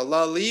 When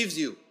Allah leaves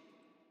you,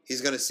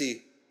 He's going to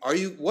see,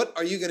 what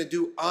are you going to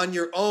do on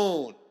your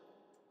own?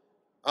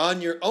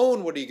 On your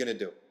own, what are you going to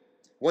do?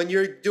 When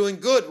you're doing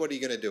good, what are you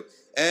going to do?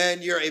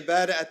 And your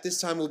ibadah at this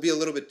time will be a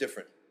little bit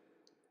different.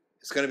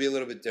 It's going to be a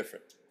little bit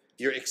different.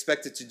 You're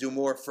expected to do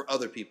more for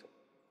other people.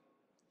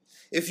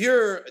 If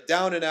you're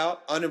down and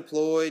out,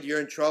 unemployed,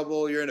 you're in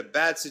trouble, you're in a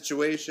bad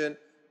situation,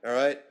 all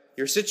right?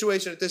 Your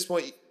situation at this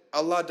point,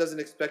 Allah doesn't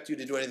expect you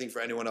to do anything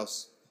for anyone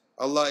else.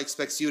 Allah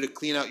expects you to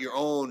clean out your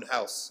own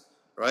house,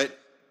 right?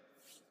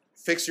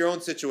 Fix your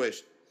own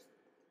situation.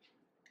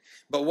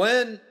 But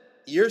when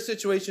your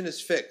situation is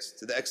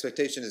fixed, the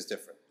expectation is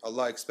different.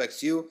 Allah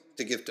expects you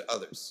to give to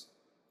others.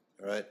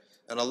 All right?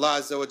 And Allah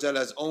Azza wa Jalla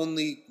has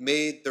only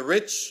made the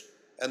rich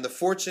and the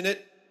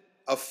fortunate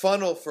a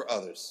funnel for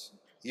others.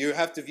 You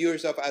have to view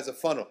yourself as a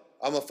funnel.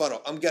 I'm a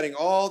funnel. I'm getting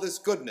all this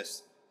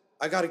goodness.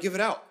 I got to give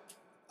it out.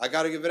 I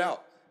got to give it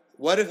out.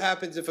 What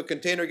happens if a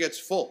container gets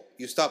full?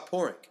 You stop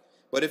pouring.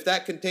 But if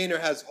that container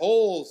has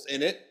holes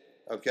in it,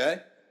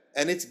 okay,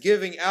 and it's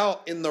giving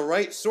out in the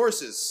right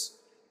sources,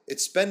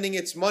 it's spending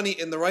its money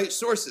in the right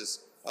sources,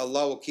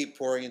 Allah will keep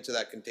pouring into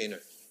that container.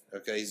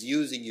 Okay, He's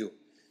using you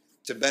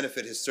to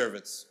benefit His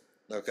servants.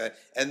 Okay?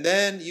 And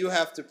then you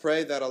have to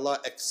pray that Allah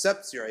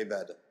accepts your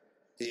ibadah.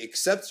 He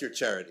accepts your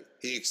charity.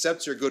 He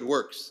accepts your good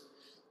works.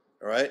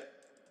 All right?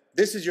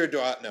 This is your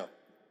dua now.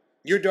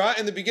 Your dua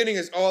in the beginning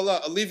is, oh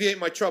Allah, alleviate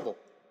my trouble.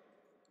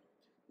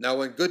 Now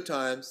when good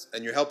times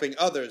and you're helping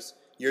others,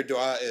 your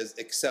dua is,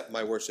 accept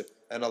my worship.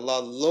 And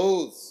Allah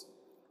loathes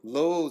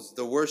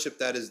the worship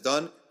that is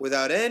done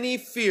without any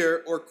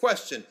fear or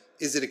question,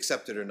 is it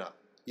accepted or not?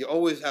 You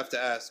always have to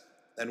ask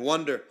and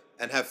wonder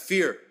and have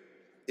fear,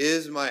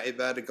 is my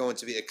ibadah going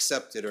to be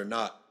accepted or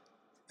not?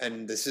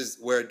 And this is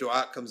where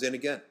dua comes in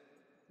again.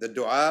 The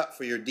dua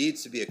for your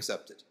deeds to be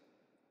accepted.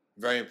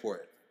 Very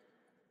important.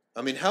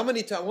 I mean, how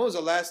many times, when was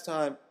the last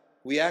time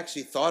we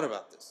actually thought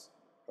about this,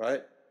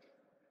 right?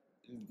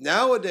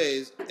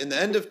 Nowadays, in the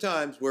end of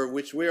times,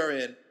 which we are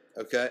in,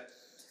 okay,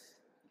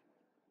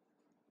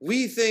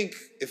 we think,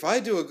 if I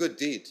do a good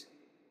deed,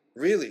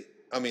 really,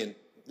 I mean,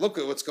 look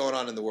at what's going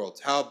on in the world,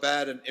 how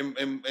bad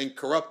and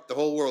corrupt the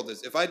whole world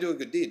is. If I do a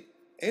good deed,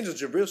 Angel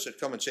Jibril should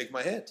come and shake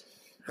my hand,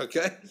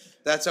 okay?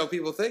 That's how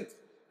people think,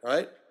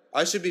 right?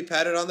 I should be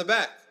patted on the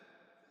back,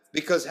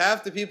 because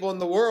half the people in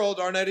the world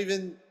are not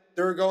even,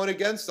 they're going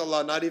against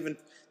Allah,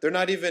 they're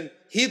not even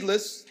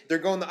heedless, they're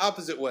going the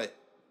opposite way,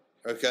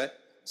 okay?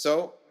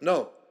 So,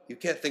 no, you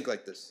can't think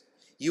like this.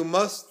 You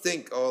must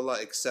think, oh, Allah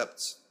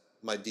accepts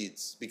my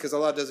deeds, because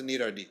Allah doesn't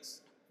need our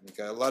deeds.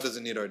 Okay, Allah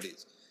doesn't need our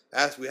deeds.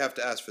 We have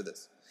to ask for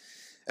this.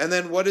 And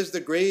then, what is the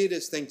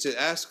greatest thing to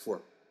ask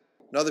for?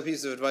 Another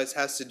piece of advice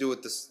has to do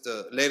with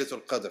the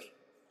Laylatul Qadr.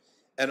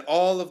 And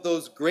all of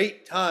those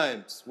great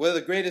times, what are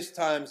the greatest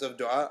times of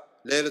dua?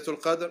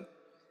 Laylatul Qadr,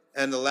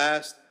 and the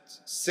last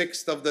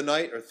sixth of the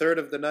night, or third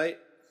of the night,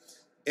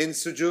 in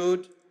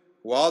sujood,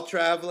 while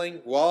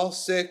traveling, while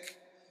sick,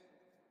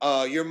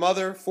 your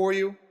mother for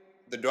you,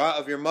 the dua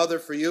of your mother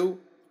for you,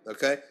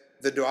 okay?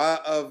 The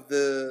dua of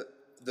the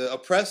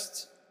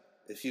oppressed,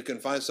 if you can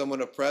find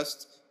someone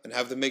oppressed and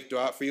have them make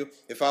dua for you.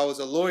 If I was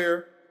a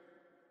lawyer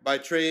by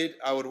trade,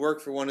 I would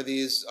work for one of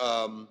these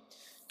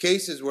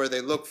cases where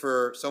they look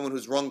for someone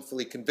who's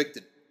wrongfully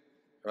convicted,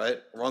 right?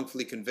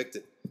 Wrongfully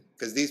convicted,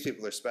 because these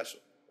people are special,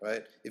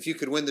 right? If you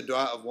could win the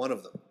dua of one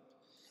of them,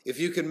 if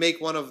you could make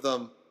one of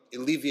them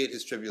alleviate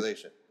his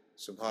tribulation,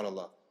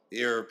 subhanallah,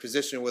 your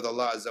position with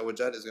Allah Azza wa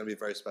Jal is going to be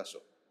very special,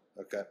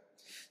 okay?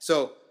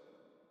 So,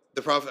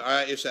 the Prophet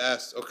Aisha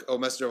asked, O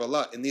Messenger of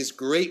Allah, in these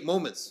great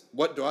moments,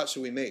 what dua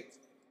should we make?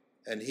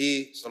 And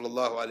he,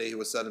 sallallahu alayhi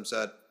wa sallam,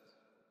 said,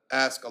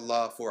 ask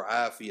Allah for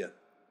afiyah.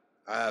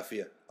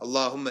 Afiyah.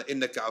 Allahumma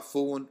innaka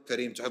afuun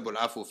kareem tuhibbul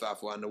afu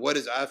fa'afu anna. What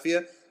is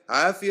afiyah?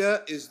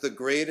 Afiyah is the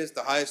greatest,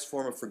 the highest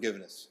form of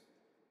forgiveness.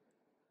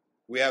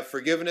 We have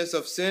forgiveness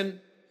of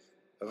sin.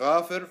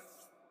 Ghafir,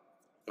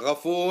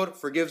 Ghafoor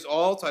forgives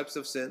all types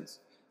of sins.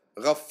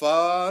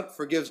 Ghaffar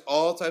forgives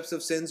all types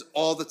of sins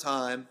all the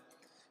time.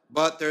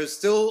 But there's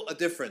still a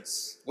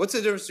difference. What's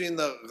the difference between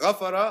the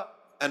ghafara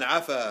and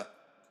afa?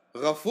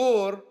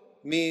 Ghafoor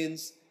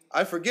means,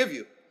 I forgive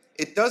you.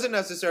 It doesn't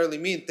necessarily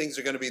mean things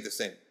are going to be the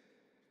same.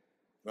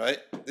 Right?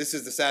 This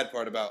is the sad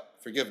part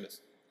about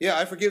forgiveness. Yeah,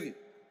 I forgive you.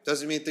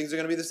 Doesn't mean things are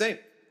going to be the same.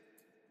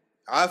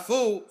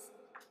 Afu,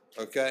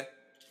 okay?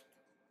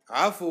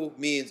 Afu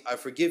means I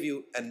forgive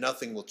you and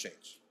nothing will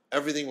change.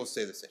 Everything will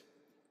stay the same.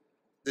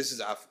 This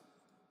is afu.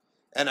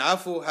 And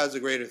afu has a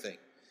greater thing.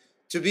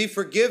 To be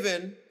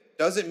forgiven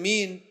doesn't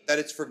mean that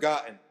it's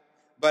forgotten.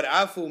 But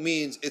afu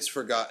means it's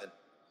forgotten.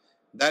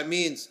 That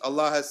means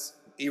Allah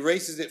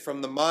erases it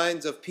from the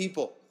minds of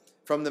people,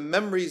 from the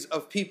memories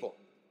of people,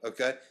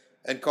 okay?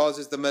 And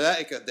causes the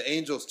malaika, the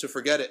angels, to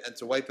forget it and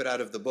to wipe it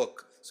out of the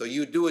book. So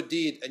you do a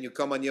deed and you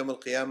come on Yawm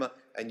al-Qiyamah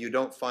and you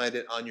don't find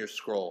it on your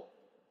scroll.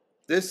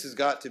 This has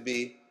got to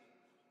be,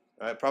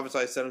 right? Prophet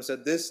ﷺ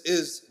said, this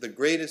is the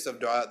greatest of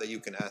dua that you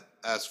can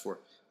ask for.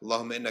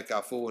 Allahumma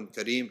innaka afuun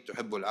kareem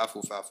tuhibbul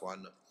afu fa'afu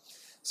anna.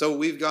 So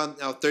we've gone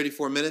now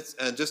 34 minutes,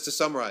 and just to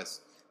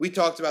summarize, we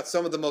talked about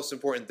some of the most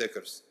important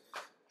dhikrs.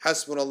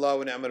 Hasbunallah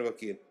wa ni'mal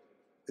wakeel.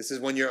 This is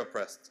when you're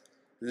oppressed.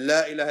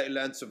 La ilaha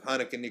illa ant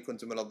subhanaka inni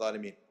kuntu minal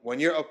zalimin. When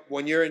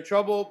you're in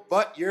trouble,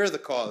 but you're the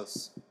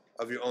cause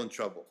of your own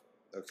trouble.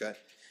 Okay?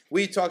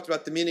 We talked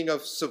about the meaning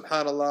of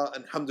subhanallah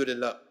and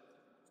alhamdulillah.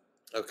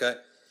 Okay?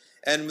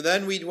 And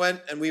then we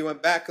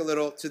went back a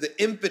little to the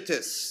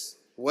impetus.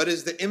 What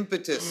is the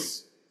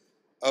impetus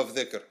of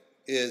dhikr?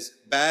 Is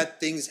bad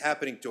things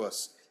happening to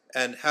us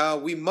and how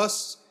we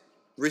must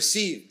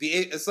receive.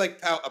 It's like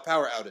a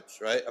power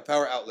outage, right? A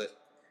power outlet.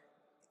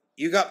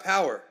 You got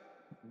power.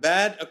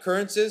 Bad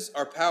occurrences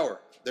are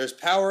power. There's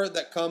power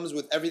that comes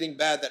with everything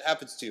bad that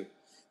happens to you.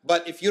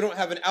 But if you don't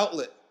have an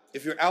outlet,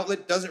 if your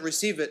outlet doesn't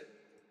receive it,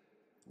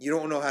 you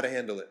don't know how to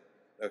handle it.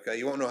 Okay?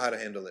 You won't know how to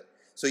handle it.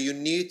 So you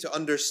need to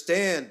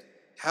understand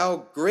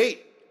how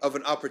great of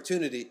an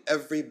opportunity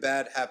every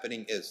bad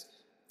happening is.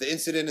 The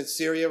incident in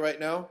Syria right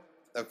now,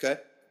 okay,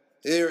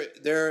 there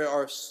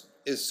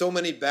is so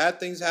many bad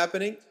things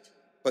happening,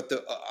 but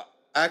the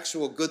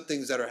actual good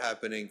things that are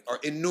happening are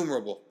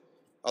innumerable.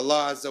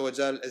 Allah Azza wa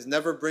Jal is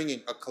never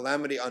bringing a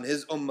calamity on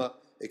His ummah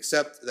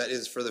except that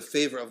is for the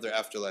favor of their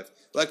afterlife.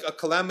 Like a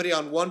calamity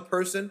on one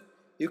person,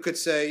 you could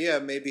say, yeah,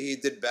 maybe he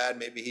did bad,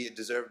 maybe he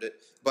deserved it.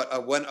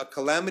 But when a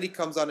calamity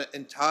comes on an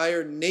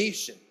entire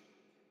nation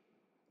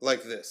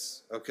like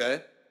this,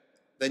 okay,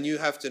 then you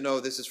have to know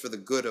this is for the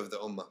good of the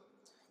ummah.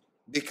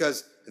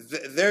 Because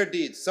their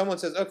deeds, someone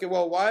says, okay,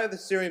 well, why are the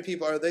Syrian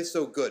people, are they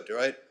so good,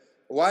 right?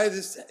 Why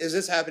is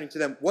this happening to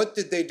them? What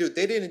did they do?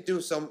 They didn't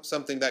do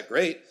something that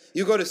great.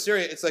 You go to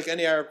Syria, it's like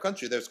any Arab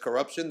country. There's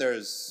corruption,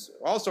 there's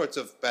all sorts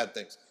of bad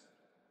things.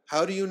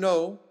 How do you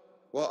know?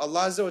 Well,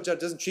 Allah Azza wa Jalla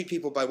doesn't treat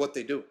people by what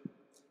they do.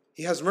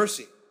 He has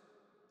mercy.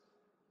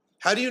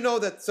 How do you know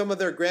that some of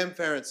their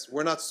grandparents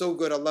were not so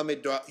good? Allah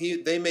made dua.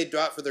 They made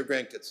dua for their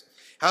grandkids.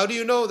 How do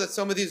you know that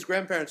some of these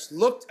grandparents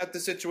looked at the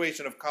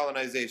situation of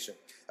colonization,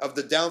 of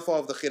the downfall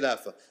of the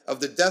Khilafah,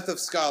 of the death of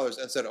scholars,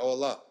 and said, oh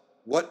Allah,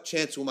 what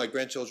chance will my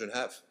grandchildren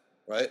have?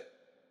 Right?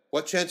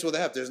 What chance will they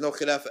have? There's no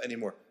Khilafah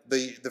anymore.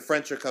 The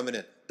French are coming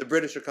in. The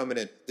British are coming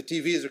in. The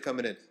TVs are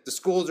coming in. The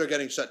schools are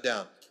getting shut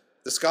down.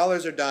 The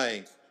scholars are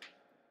dying.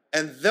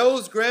 And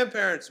those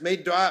grandparents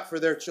made dua for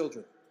their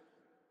children.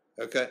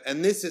 Okay?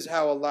 And this is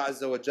how Allah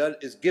Azza wa Jal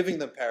is giving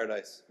them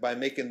paradise, by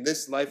making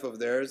this life of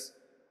theirs,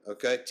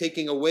 okay,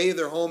 taking away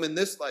their home in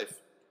this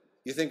life.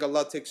 You think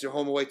Allah takes your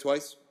home away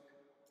twice?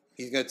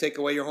 He's going to take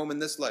away your home in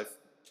this life.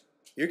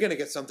 You're going to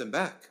get something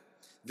back.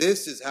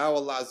 This is how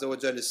Allah Azza wa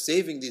Jal is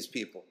saving these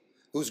people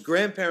whose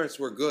grandparents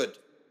were good.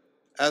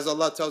 As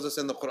Allah tells us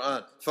in the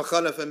Quran,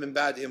 فَخَلَفَ مِن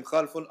بَعْدِهِمْ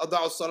خَلْفٌ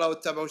أَضَعُوا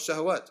الصَّلَاةَ وَاتَّبَعُوا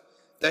الشَّهَوَاتِ.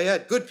 They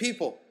had good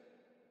people,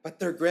 but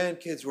their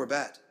grandkids were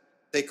bad.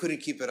 They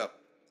couldn't keep it up.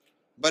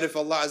 But if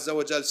Allah Azza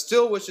wa Jal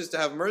still wishes to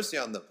have mercy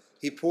on them,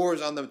 He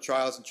pours on them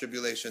trials and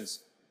tribulations,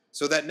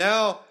 so that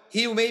now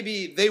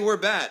they were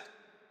bad,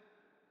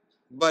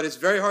 but it's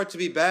very hard to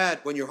be bad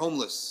when you're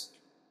homeless.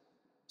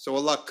 So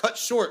Allah cut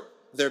short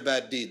their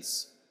bad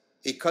deeds.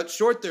 He cut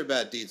short their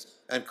bad deeds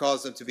and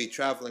caused them to be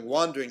traveling,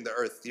 wandering the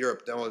earth.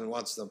 Europe, no one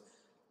wants them.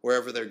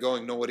 Wherever they're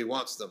going, nobody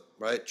wants them,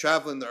 right?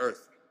 Traveling the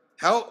earth.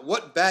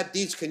 What bad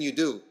deeds can you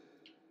do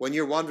when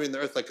you're wandering the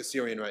earth like a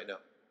Syrian right now?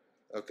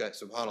 Okay,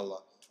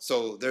 subhanallah.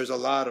 So there's a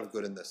lot of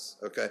good in this,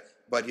 okay?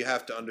 But you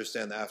have to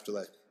understand the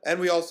afterlife. And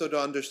we also do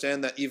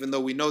understand that even though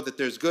we know that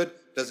there's good,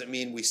 doesn't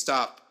mean we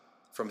stop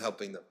from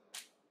helping them.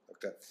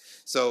 Okay,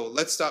 so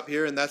let's stop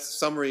here, and that's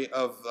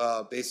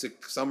the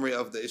basic summary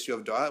of the issue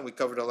of dua. We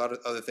covered a lot of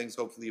other things.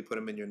 Hopefully you put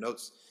them in your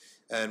notes,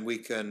 and we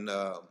can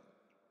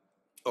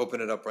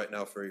open it up right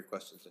now for your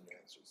questions and your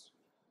answers.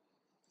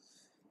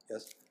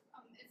 Yes? Is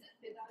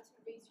it bid'ah to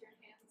raise your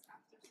hands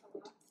after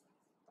salah?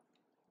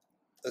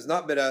 It's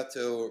not bid'ah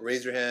to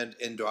raise your hand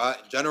in dua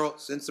in general,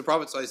 since the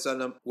Prophet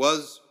ﷺ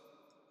was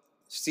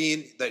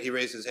seen that he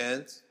raised his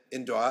hands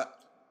in dua,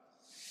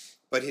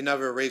 but he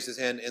never raised his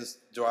hand in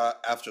dua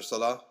after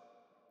salah.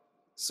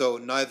 So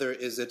neither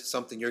is it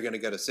something you're going to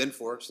get a sin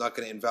for. It's not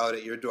going to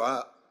invalidate your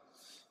dua,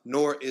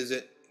 nor is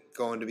it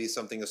going to be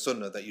something, a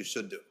sunnah, that you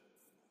should do.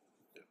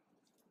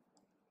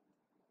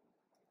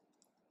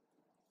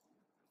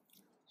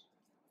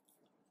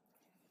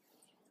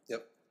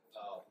 Yep.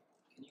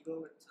 Can you go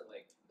into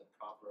like the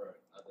proper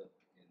other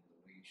in the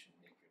way you should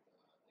make your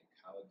like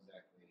how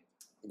exactly?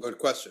 Good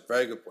question.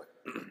 Very good point.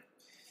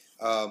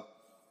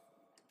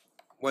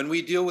 When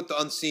we deal with the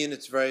unseen,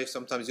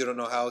 sometimes you don't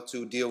know how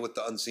to deal with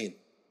the unseen.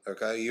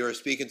 Okay, you're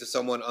speaking to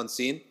someone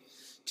unseen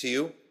to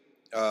you.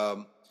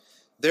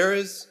 There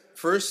is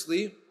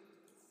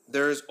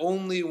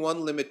only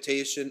one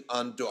limitation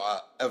on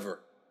dua ever,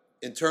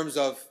 in terms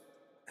of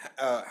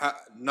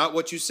not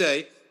what you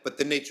say, but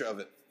the nature of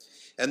it.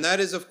 And that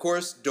is, of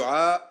course,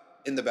 dua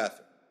in the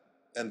bathroom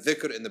and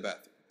dhikr in the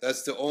bathroom.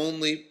 That's the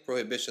only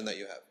prohibition that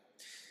you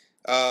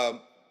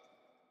have.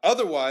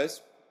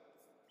 Otherwise,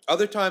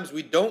 other times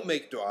we don't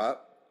make dua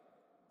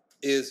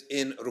is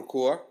in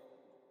ruku'.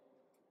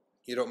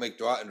 You don't make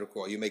dua in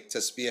ruku'. You make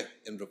tasbih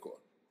in ruku'.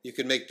 You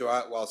can make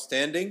dua while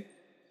standing.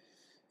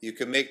 You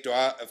can make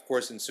dua, of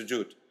course, in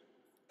sujood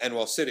and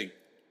while sitting.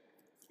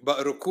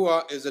 But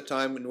ruku' is a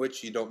time in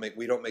which we don't make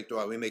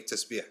dua. We make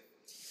tasbih.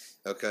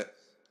 Okay.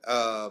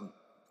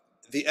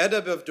 The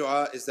adab of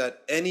dua is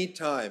that any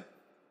time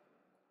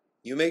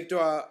you make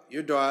dua,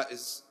 your dua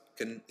is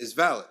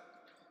valid.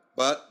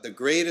 But the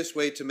greatest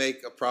way to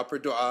make a proper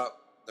dua,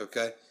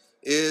 okay,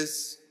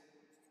 is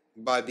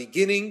by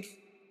thanking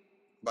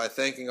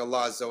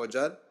Allah Azza wa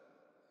Jal,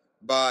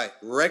 by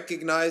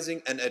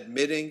recognizing and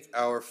admitting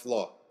our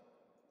flaw.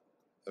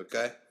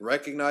 Okay?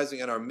 Recognizing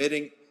and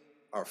admitting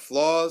our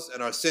flaws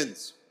and our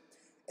sins.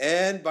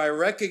 And by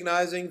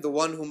recognizing the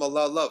one whom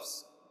Allah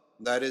loves.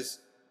 That is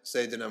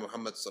Sayyidina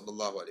Muhammad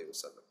sallallahu alayhi wa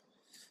sallam.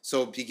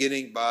 So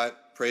beginning by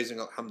praising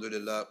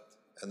al-hamdulillah,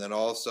 and then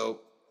also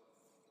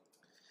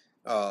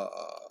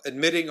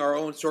admitting our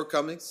own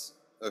shortcomings.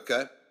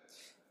 Okay?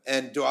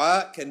 And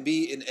dua can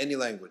be in any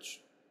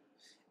language.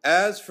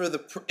 As for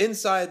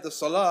inside the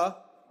salah,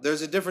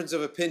 there's a difference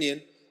of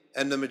opinion,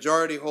 and the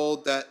majority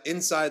hold that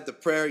inside the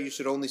prayer you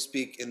should only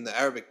speak in the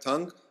Arabic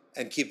tongue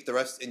and keep the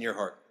rest in your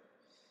heart.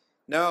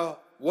 Now,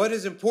 what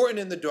is important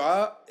in the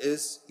dua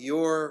is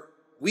your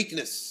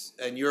weakness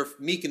and your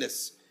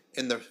meekness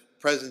in the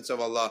presence of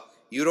Allah.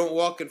 You don't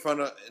walk in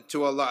front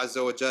to Allah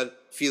Azza wa Jal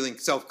feeling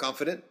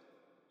self-confident.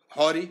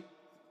 haughty,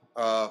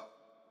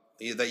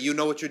 that you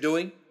know what you're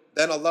doing,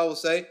 then Allah will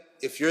say,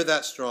 if you're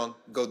that strong,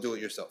 go do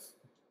it yourself.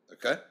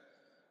 Okay?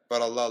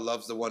 But Allah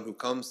loves the one who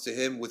comes to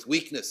Him with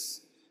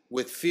weakness,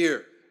 with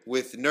fear,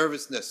 with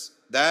nervousness.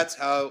 That's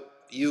how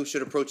you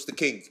should approach the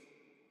king.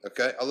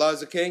 Okay? Allah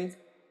is a king,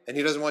 and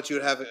He doesn't want you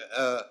to have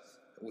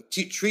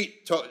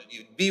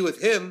be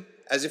with Him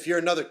as if you're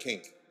another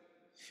king.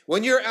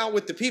 When you're out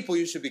with the people,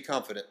 you should be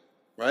confident,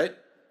 right?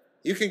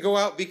 You can go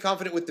out, be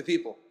confident with the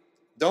people.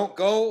 Don't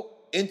go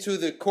into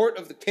the court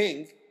of the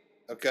king,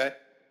 okay,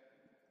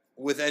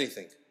 with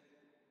anything.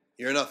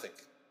 You're nothing.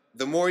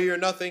 The more you're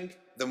nothing,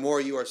 the more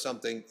you are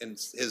something in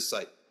His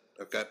sight,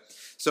 okay?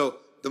 So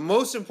the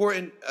most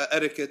important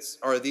etiquettes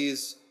are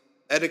these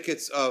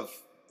etiquettes of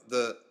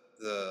the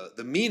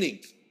meaning,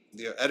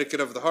 the etiquette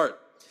of the heart.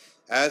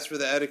 As for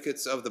the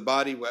etiquettes of the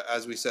body,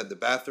 as we said, the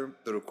bathroom,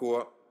 the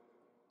ruku',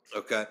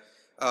 okay?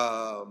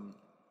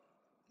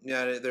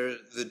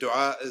 The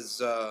dua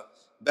is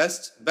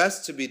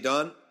best to be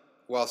done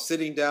while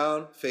sitting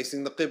down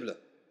facing the qibla.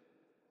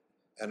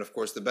 And of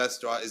course, the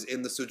best dua is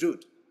in the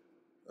sujood.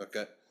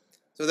 Okay?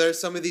 So there are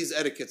some of these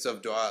etiquettes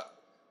of dua.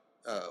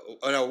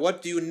 Now,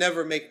 what do you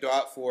never make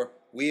dua for?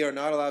 We are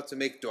not allowed to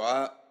make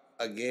dua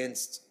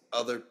against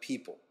other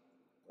people.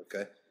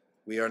 Okay?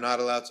 We are not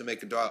allowed to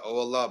make a dua, oh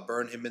Allah,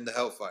 burn him in the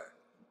hellfire.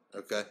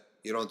 Okay?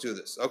 You don't do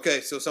this. Okay,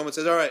 so someone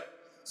says, all right,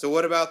 so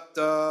what about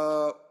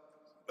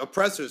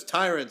oppressors,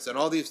 tyrants, and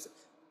all these?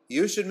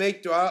 You should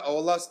make dua, oh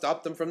Allah,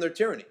 stop them from their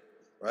tyranny.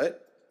 Right?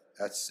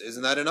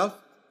 Isn't that enough?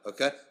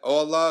 Okay? Oh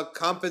Allah,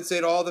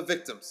 compensate all the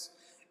victims.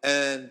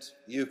 And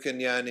you can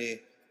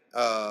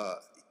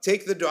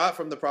take the dua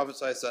from the Prophet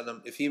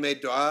ﷺ. If he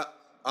made dua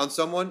on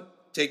someone,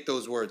 take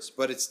those words.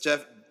 But it's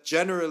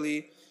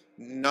generally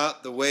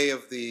not the way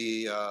of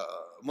the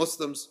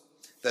Muslims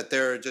that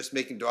they're just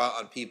making dua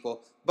on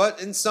people.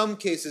 But in some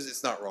cases,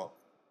 it's not wrong.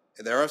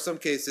 And there are some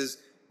cases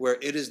where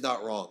it is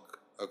not wrong,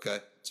 okay,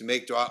 to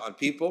make dua on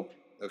people,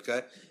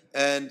 okay?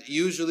 And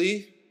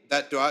usually,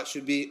 that dua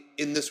should be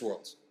in this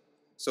world.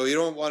 So you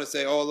don't want to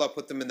say, oh Allah,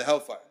 put them in the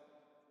hellfire,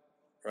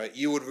 right?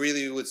 You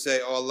would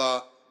say, oh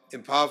Allah,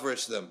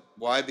 impoverish them.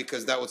 Why?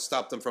 Because that would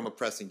stop them from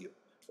oppressing you.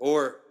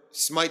 Or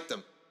smite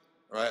them,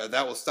 right?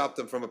 That will stop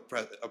them from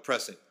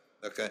oppressing,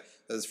 okay?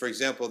 As for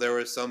example, there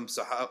were some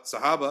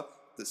Sahaba,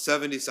 the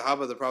 70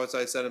 Sahaba the Prophet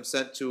ﷺ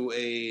sent to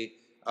a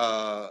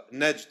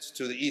Najd,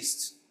 to the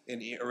east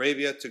in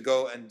Arabia, to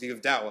go and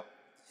give da'wah.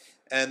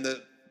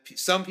 And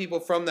some people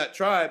from that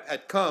tribe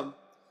had come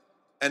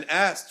and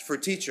asked for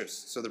teachers.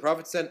 So the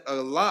Prophet sent a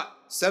lot,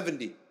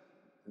 70.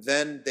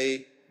 Then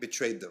they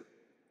betrayed them.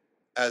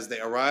 As they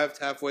arrived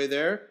halfway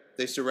there,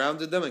 they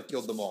surrounded them and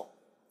killed them all.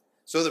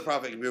 So the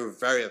Prophet, we were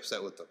very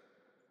upset with them.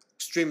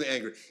 Extremely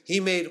angry. He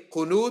made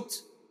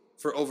qunut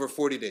for over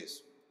 40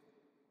 days.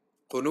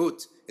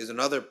 Qunut is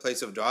another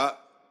place of dua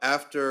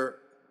after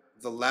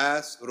the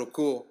last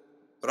ruku'ah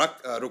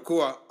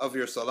of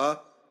your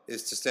salah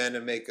is to stand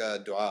and make a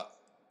dua.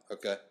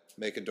 Okay?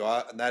 Make a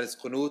dua, and that is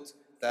qunut.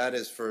 That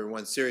is for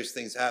when serious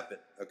things happen,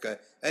 okay?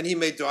 And he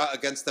made dua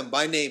against them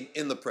by name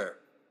in the prayer,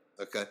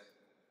 okay?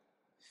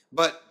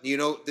 But,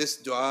 this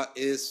dua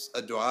is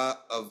a dua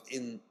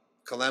in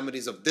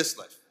calamities of this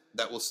life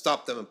that will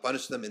stop them and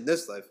punish them in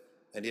this life,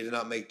 and he did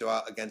not make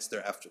dua against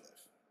their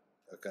afterlife,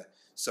 okay?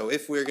 So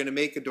if we're going to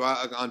make a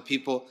dua on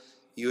people,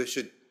 you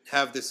should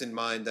have this in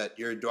mind, that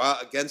your dua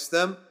against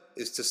them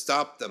is to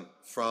stop them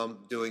from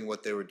doing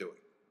what they were doing.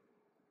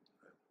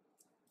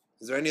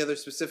 Is there any other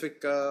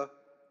specific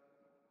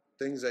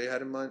things that you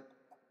had in mind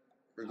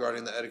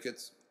regarding the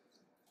etiquettes?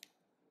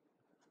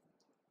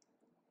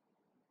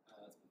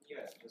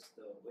 Just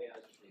the way I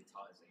usually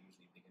taught is I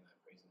usually begin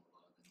at praising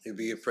Allah. You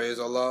begin praise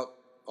Allah.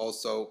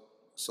 Also,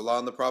 salah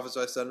on the Prophet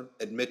ﷺ.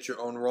 Admit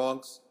your own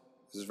wrongs.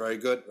 This is very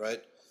good,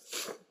 right?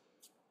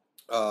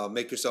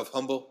 Make yourself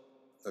humble.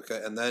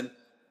 Okay, and then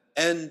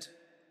end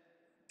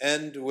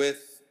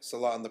with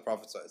salah on the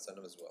Prophet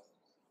ﷺ as well.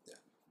 Yeah.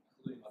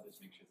 Including others,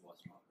 make sure Allah's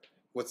wrong. Right?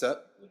 What's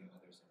that? Including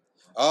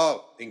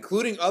others.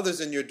 Including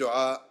others in your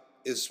dua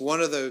is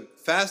one of the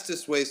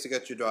fastest ways to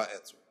get your dua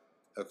answered.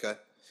 Okay?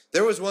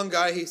 There was one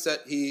guy, he said,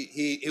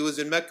 he was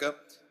in Mecca,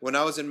 when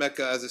I was in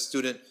Mecca as a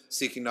student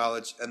seeking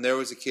knowledge, and there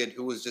was a kid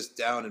who was just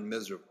down and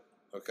miserable.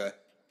 Okay?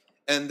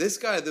 And this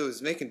guy that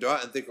was making dua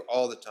and dhikr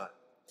all the time.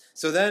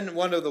 So then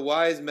one of the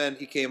wise men,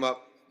 he came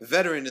up,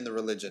 veteran in the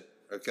religion.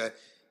 Okay?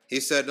 He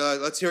said,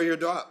 let's hear your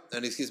dua.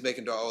 And he's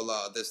making dua, oh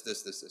Allah, this.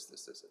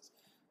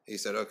 He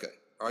said, okay,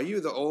 are you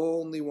the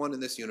only one in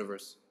this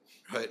universe?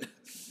 Right?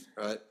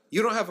 Right?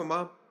 You don't have a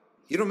mom.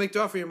 You don't make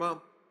dua for your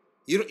mom.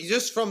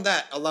 Just from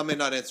that, Allah may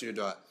not answer your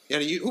dua.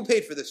 Who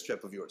paid for this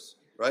trip of yours?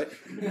 Right?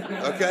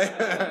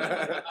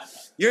 Okay?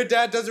 Your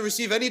dad doesn't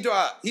receive any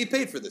dua. He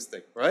paid for this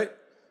thing, right?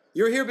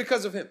 You're here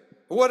because of him.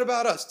 But what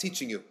about us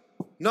teaching you?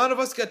 None of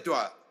us get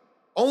dua.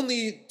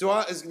 Only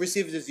dua is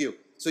received as you.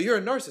 So you're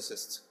a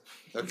narcissist.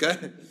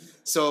 Okay?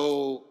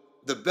 So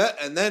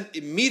and then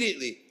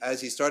immediately,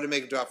 as he started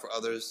making dua for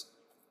others,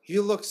 he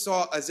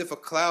saw as if a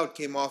cloud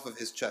came off of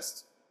his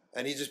chest.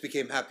 And he just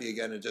became happy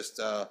again and just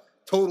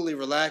totally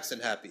relaxed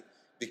and happy.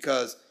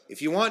 Because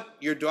if you want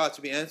your dua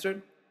to be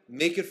answered,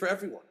 make it for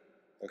everyone.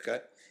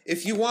 Okay?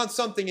 If you want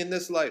something in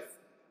this life,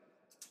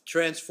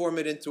 transform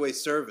it into a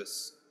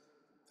service.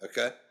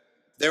 Okay?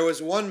 There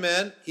was one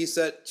man, he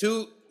said,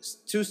 two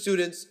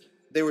students,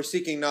 they were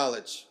seeking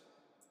knowledge.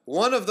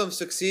 One of them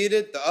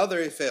succeeded, the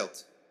other he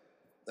failed.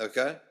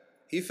 Okay?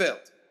 He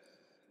failed.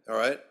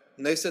 Alright?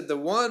 And they said the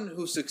one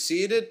who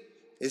succeeded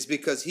is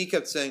because he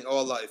kept saying, oh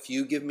Allah, if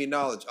you give me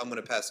knowledge, I'm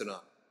going to pass it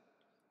on.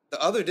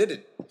 The other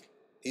didn't.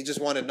 He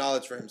just wanted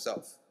knowledge for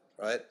himself.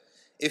 Right?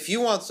 If you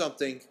want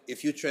something,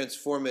 if you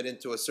transform it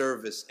into a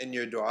service in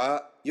your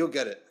dua, you'll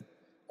get it.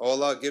 Oh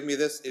Allah, give me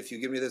this. If you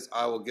give me this,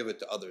 I will give it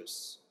to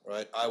others.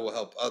 Right? I will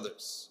help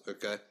others.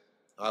 Okay?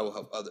 I will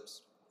help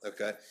others.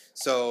 Okay?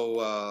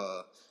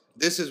 So,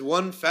 this is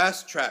one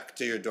fast track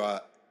to your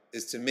dua,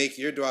 is to make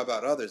your dua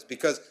about others.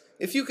 Because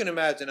if you can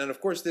imagine, and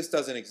of course this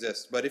doesn't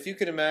exist, but if you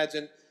can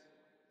imagine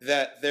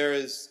that there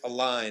is a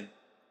line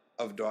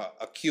of dua,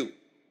 a queue.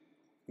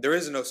 There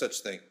is no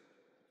such thing.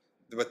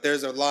 But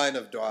there's a line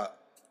of dua,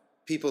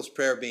 people's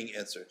prayer being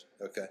answered.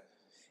 Okay?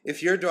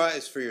 If your dua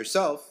is for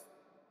yourself,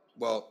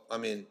 well, I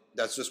mean,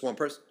 that's just one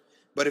person.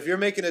 But if you're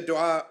making a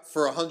dua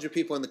for 100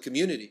 people in the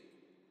community,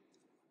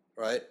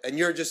 right, and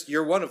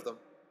you're one of them,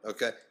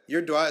 okay,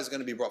 your dua is going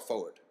to be brought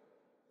forward,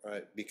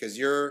 right, because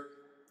you're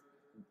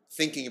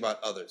thinking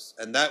about others.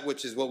 And that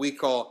which is what we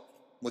call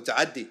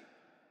muta'addi,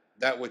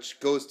 that which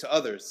goes to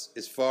others,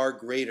 is far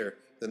greater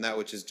than that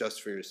which is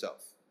just for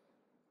yourself.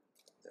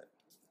 Yeah.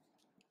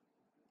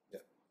 Yeah.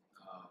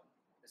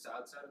 So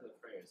outside of the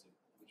prayers,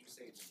 would you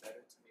say it's better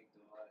to make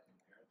dua in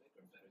Arabic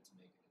or better to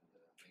make it in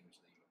the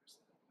language that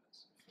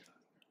you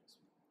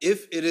understand?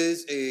 If it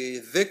is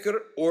a dhikr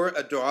or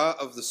a dua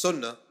of the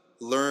sunnah,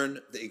 learn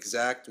the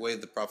exact way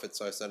the Prophet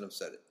ﷺ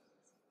said it.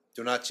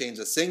 Do not change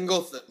a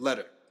single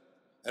letter.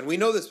 And we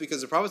know this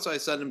because the Prophet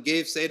ﷺ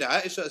gave Sayyidah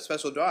Aisha a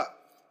special dua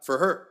for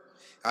her.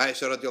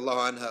 Aisha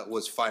radiallahu anha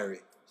was fiery.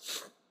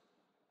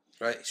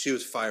 Right? She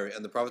was fiery.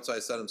 And the Prophet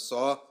ﷺ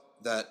saw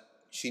that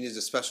she needs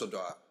a special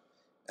dua.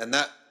 And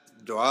that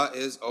dua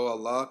is, oh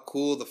Allah,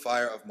 cool the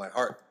fire of my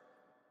heart.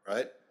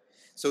 Right?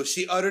 So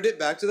she uttered it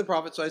back to the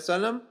Prophet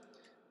ﷺ,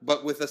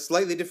 but with a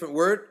slightly different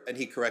word, and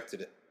he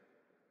corrected it.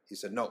 He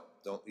said, no,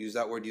 don't use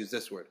that word, use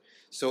this word.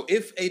 So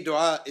if a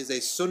dua is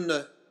a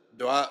sunnah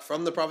dua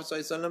from the Prophet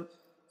ﷺ,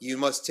 you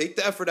must take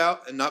the effort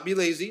out and not be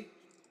lazy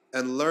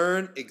and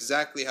learn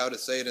exactly how to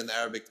say it in the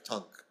Arabic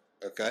tongue.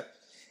 Okay?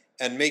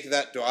 And make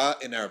that dua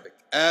in Arabic.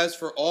 As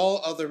for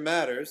all other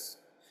matters,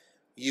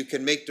 you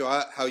can make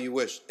dua how you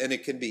wish. And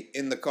it can be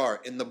in the car,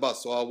 in the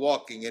bus, while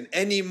walking, in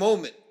any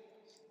moment.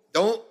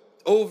 Don't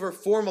over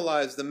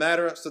formalize the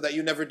matter so that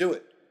you never do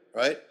it.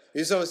 Right?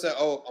 You just always say,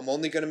 oh, I'm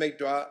only going to make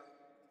dua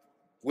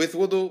with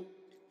wudu,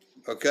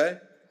 okay,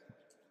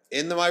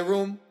 in my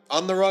room,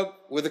 on the rug,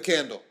 with a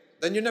candle.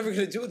 Then you're never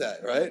going to do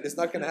that, right? It's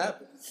not going to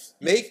happen.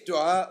 Make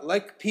dua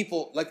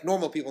like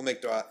normal people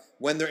make dua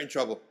when they're in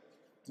trouble.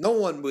 No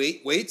one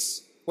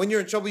waits. When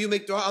you're in trouble, you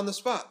make dua on the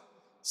spot.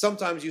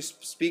 Sometimes you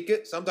speak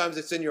it. Sometimes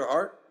it's in your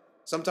heart.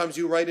 Sometimes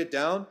you write it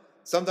down.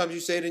 Sometimes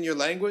you say it in your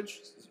language.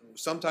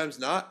 Sometimes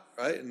not,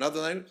 right? Another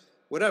language.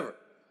 Whatever.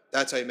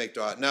 That's how you make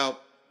dua. Now,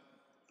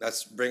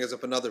 let's bring us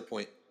up another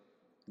point.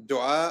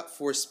 Dua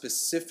for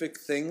specific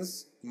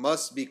things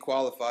must be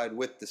qualified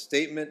with the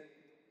statement,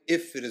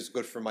 if it is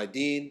good for my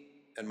deen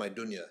and my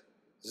dunya.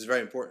 This is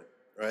very important,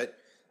 right?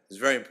 It's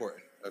very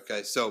important.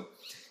 Okay, so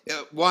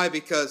why?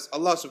 Because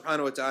Allah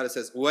subhanahu wa ta'ala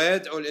says,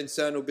 وَيَدْعُ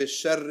الْإِنسَانُ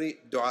بِالشَّرِّ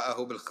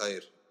دُعَاءَهُ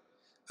بِالْخَيْرِ.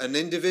 An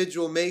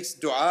individual makes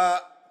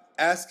dua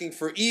asking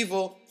for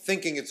evil,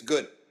 thinking it's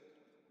good.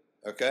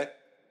 Okay?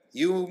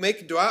 You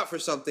make dua for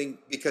something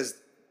because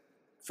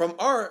from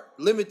our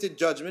limited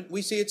judgment,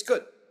 we see it's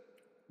good.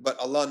 But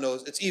Allah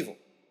knows it's evil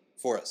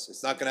for us.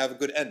 It's not going to have a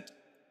good end.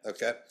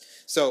 Okay?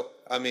 So,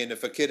 I mean,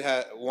 if a kid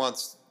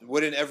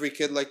wouldn't every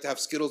kid like to have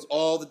Skittles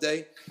all the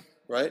day?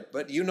 Right?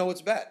 But you know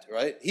it's bad,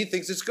 right? He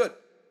thinks it's good,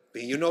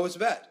 but you know it's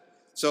bad.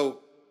 So,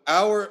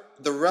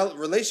 the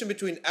relation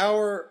between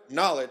our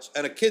knowledge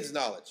and a kid's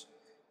knowledge,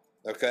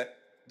 okay?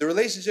 The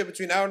relationship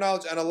between our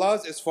knowledge and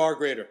Allah's is far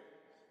greater.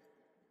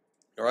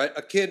 All right?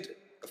 A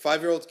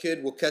 5-year-old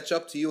kid will catch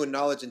up to you in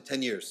knowledge in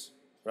 10 years,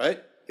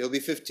 right? He'll be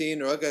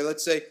 15, or okay,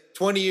 let's say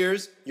 20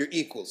 years, you're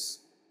equals.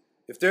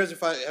 If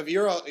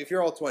you're all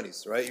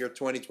 20s, right? You're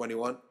 20,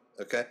 21,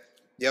 okay?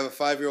 You have a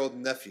 5-year-old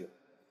nephew.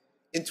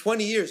 In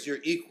 20 years, you're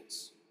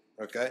equals,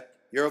 okay?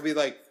 You'll be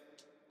like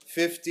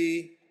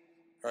 50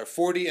 or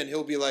 40, and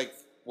he'll be like,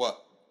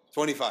 what?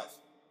 25.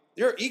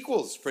 You're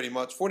equals, pretty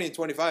much. 40 and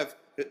 25,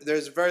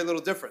 there's very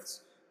little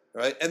difference,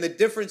 right? And the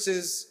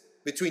differences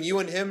between you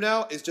and him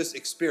now is just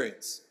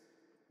experience.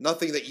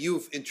 Nothing that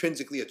you've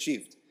intrinsically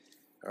achieved,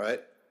 all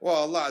right? Well,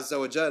 Allah Azza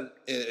wa Jal,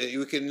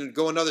 you can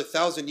go another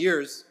 1,000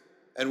 years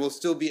and we'll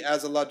still be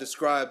as Allah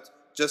described,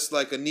 just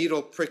like a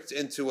needle pricked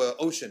into an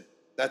ocean.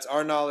 That's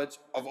our knowledge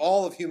of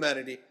all of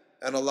humanity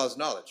and Allah's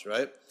knowledge,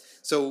 right?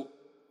 So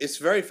it's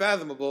very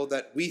fathomable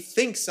that we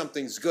think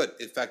something's good.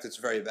 In fact, it's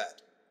very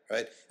bad,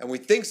 right? And we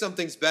think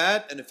something's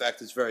bad, and in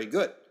fact, it's very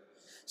good.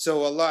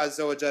 So Allah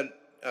Azza wa Jal,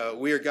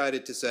 we are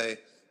guided to say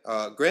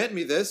grant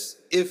me this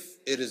if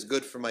it is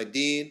good for my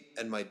deen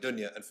and my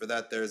dunya. And for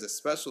that there is a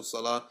special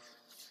salah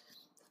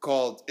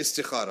called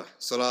istikhara,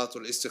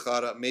 salatul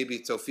istikhara. Maybe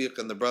Tawfiq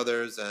and the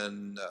brothers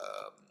and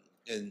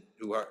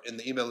who are in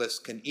the email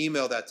list can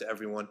email that to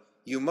everyone.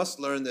 You must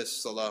learn this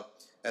salah.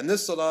 And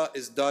this salah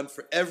is done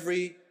for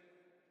every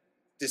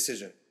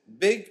decision,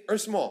 big or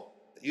small.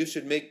 You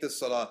should make this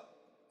salah.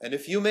 And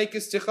if you make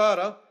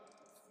istikhara,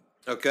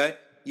 okay,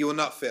 you will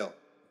not fail.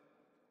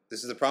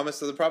 This is the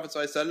promise of the Prophet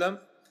ﷺ,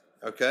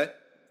 okay,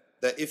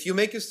 that if you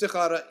make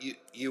istikhara,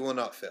 you will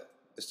not fail.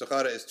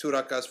 Istikhara is 2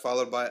 rakahs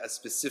followed by a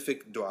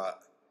specific dua.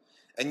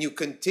 And you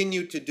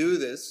continue to do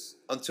this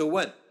until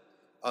when?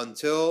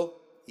 Until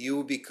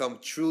you become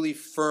truly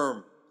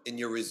firm in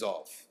your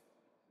resolve.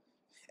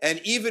 And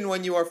even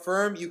when you are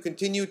firm, you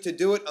continue to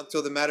do it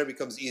until the matter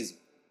becomes easy.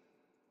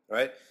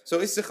 Right? So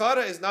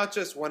istikhara is not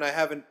just when I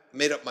haven't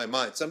made up my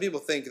mind. Some people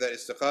think that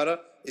istikhara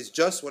is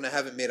just when I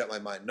haven't made up my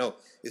mind. No.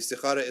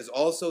 Istikhara is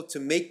also to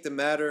make the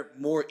matter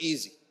more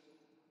easy.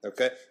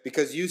 Okay?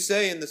 Because you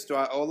say in this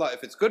dua, oh Allah,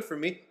 if it's good for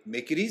me,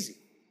 make it easy.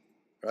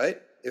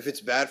 Right? If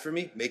it's bad for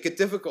me, make it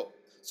difficult.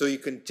 So you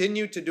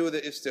continue to do the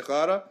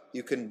istikhara.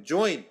 You can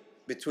join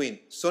between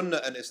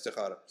sunnah and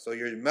istikhara. So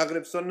your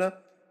maghrib sunnah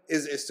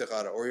is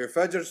istikhara, or your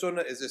fajr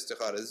sunnah is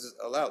istikhara. This is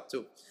allowed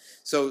too.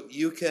 So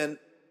you can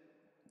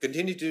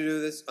continue to do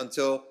this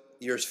until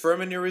you're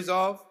firm in your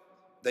resolve.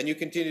 Then you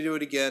continue to do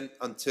it again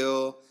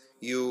until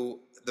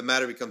the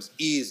matter becomes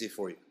easy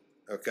for you.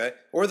 Okay?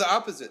 Or the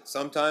opposite.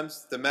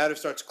 Sometimes the matter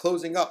starts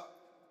closing up.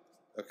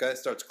 Okay? It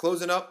starts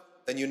closing up,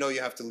 then you know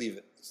you have to leave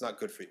it. It's not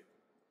good for you.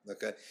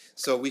 Okay?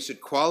 So we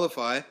should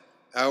qualify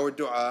our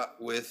dua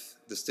with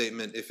the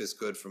statement, if it's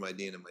good for my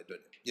deen and my dunya.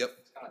 Yep.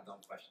 It's kind of a dumb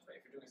question, but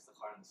if you're doing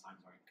istikhara and the signs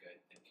aren't good,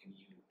 then can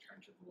you turn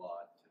to the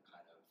law to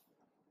kind of,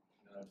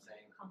 you know what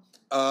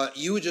I'm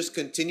saying? You just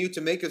continue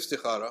to make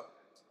istikhara,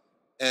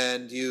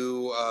 and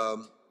you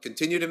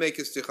continue to make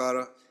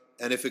istikhara,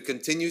 and if it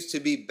continues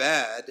to be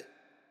bad,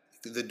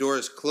 the door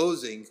is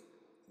closing,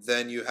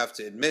 then you have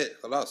to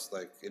admit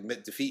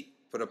defeat,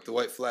 put up the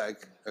white flag,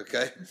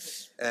 okay,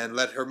 and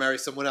let her marry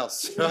someone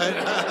else, right?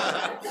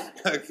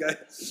 Okay,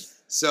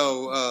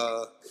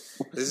 so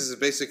this is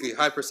basically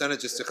high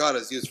percentage istikhara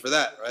is used for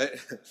that, right?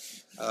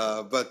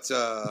 But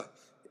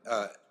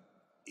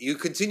you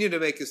continue to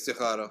make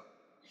istikhara.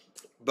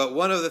 But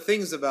one of the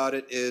things about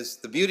it is,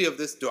 the beauty of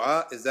this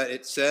dua is that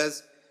it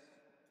says,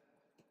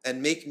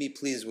 and make me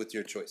pleased with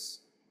your choice.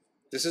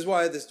 This is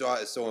why this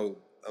dua is so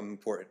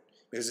important.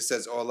 Because it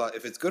says, oh Allah,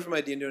 if it's good for my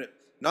deen,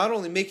 not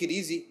only make it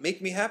easy,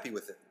 make me happy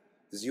with it.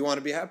 Because you want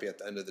to be happy at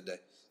the end of the day.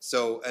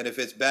 So, and if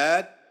it's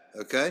bad,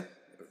 okay,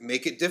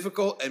 make it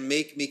difficult and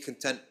make me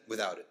content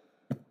without it.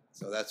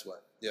 So that's why.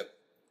 Yep.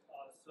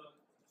 So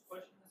the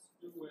question has to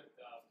do with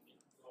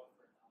making dua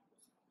for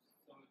non-Muslims.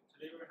 So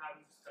today we're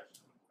having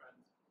discussions with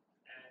friends,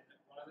 and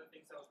one of the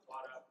things that was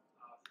brought up,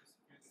 because a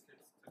few of the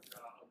kids took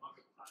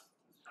al-Maghrib class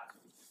this past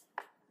week,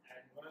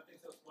 and one of the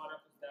things that was brought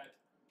up is that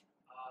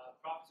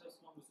Prophet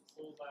was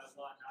told by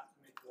Allah not to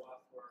make dua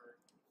for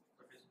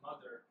his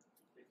mother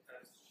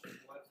because she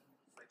wasn't,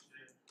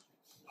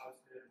 she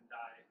obviously didn't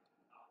die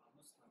a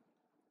Muslim.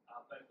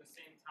 But at the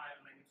same time,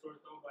 like in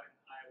Surah Tawbah in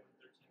Ayah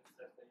 113, it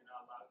says that you're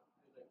not allowed,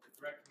 like the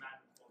direct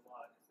commandment from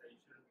Allah is that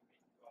you shouldn't be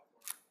making dua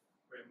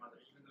for your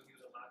mother, even though he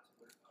was allowed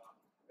to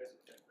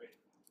visit their grave.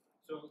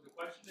 So the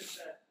question is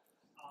that,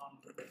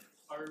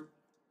 are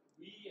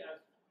we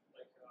as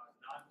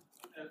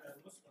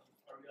Muslims,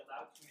 are we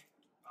allowed to make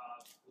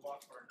dua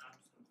for our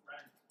non-Muslim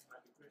friends, who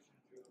might be Christian,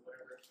 Jew, or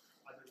whatever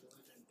other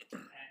religion,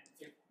 and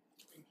if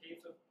in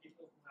case of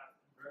people who have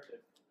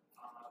converted,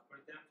 for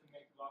them to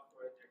make dua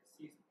for their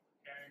deceased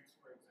parents,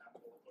 for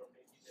example, or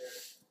maybe their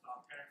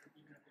parents,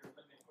 even if they're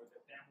living, or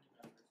their family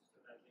members, so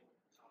that they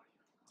would come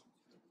to.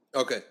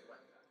 Okay.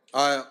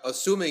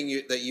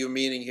 Assuming that you're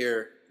meaning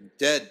here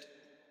dead,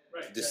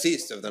 right,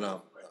 deceased of the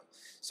nam. Right.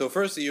 So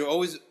firstly,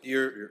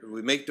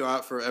 we make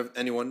dua for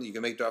anyone. You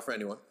can make dua for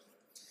anyone,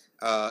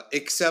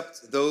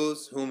 except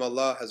those whom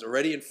Allah has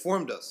already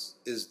informed us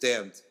is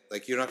damned.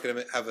 Like you're not going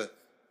to have a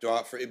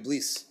dua for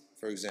Iblis,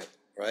 for example,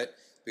 right?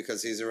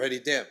 Because he's already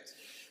damned,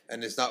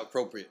 and it's not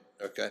appropriate.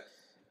 Okay,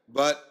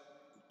 but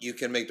you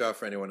can make dua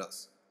for anyone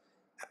else.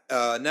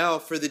 Now,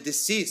 for the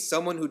deceased,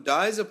 someone who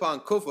dies upon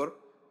kufr,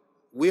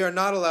 we are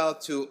not allowed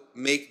to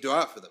make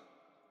dua for them.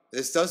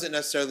 This doesn't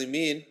necessarily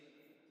mean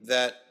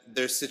that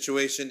their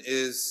situation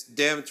is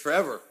damned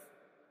forever,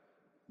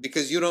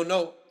 because you don't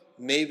know.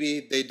 Maybe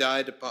they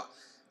died upon,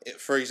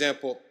 for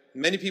example,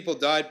 many people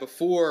died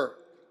before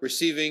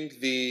receiving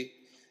the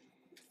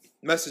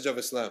message of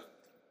Islam.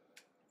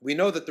 We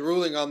know that the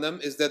ruling on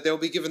them is that they'll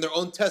be given their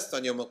own test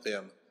on Yawm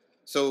al-Qiyamah.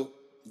 So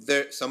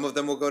some of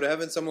them will go to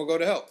heaven, some will go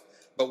to hell.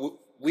 But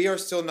we are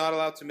still not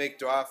allowed to make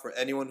dua for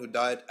anyone who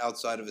died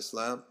outside of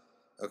Islam.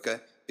 Okay?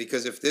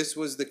 Because if this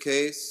was the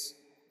case,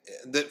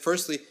 that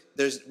firstly,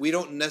 we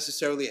don't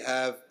necessarily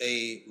have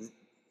a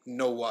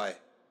know why.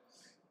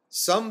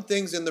 Some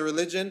things in the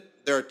religion,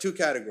 there are two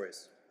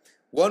categories.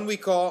 One we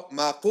call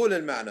ma'qul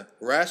al-ma'na,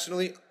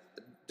 rationally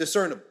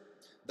discernible.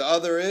 The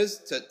other is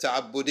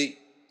ta'abbudi,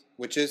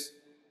 which is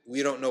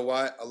we don't know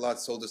why Allah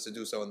told us to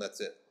do so, and that's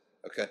it.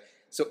 Okay,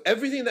 so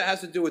everything that has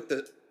to do with the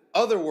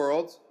other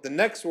world, the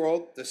next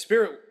world, the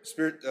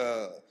spirit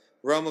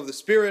realm of the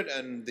spirit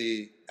and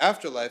the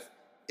afterlife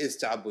is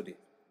ta'abudi.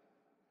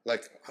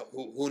 Like,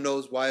 who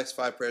knows why it's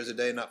 5 prayers a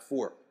day, not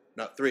 4,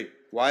 not 3?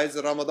 Why is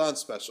the Ramadan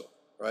special,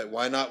 right?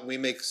 Why not we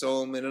make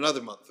Sawm in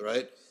another month,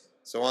 right?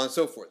 So on and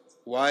so forth.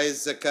 Why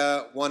is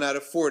Zakah 1 out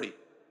of 40?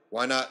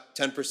 Why not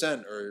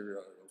 10%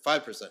 or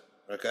 5%,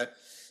 okay?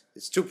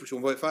 It's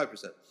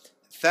 2.5%.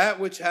 That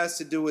which has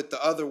to do with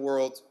the other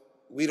world,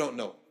 we don't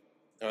know,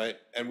 all right?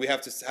 And we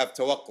have to have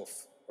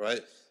tawaqquf,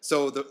 right?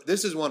 So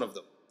this is one of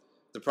them.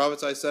 The Prophet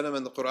ﷺ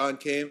and the Quran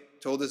came,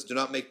 told us, do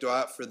not make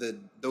dua for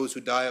those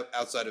who die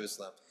outside of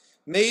Islam.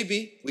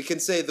 Maybe, we can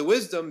say the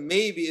wisdom,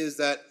 maybe is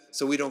that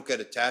so we don't get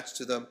attached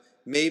to them.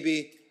 Maybe,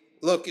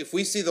 look, if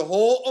we see the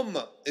whole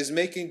ummah is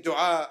making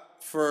dua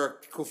for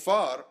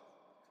kuffar,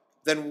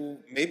 then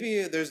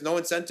maybe there's no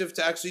incentive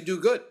to actually do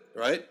good,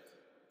 right?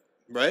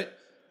 Right?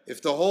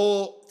 If the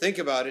whole, think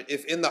about it,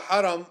 if in the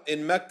haram,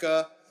 in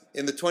Mecca,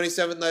 in the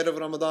 27th night of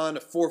Ramadan,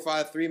 4,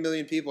 5, 3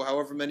 million people,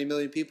 however many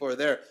million people are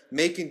there,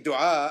 making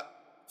dua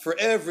for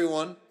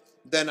everyone,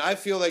 then I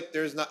feel like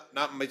there's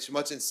not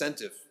much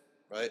incentive,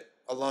 right?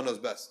 Allah knows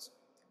best,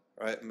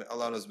 right?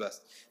 Allah knows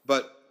best.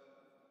 But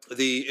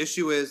the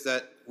issue is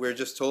that we're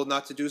just told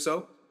not to do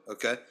so,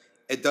 okay?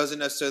 It doesn't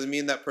necessarily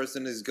mean that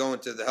person is going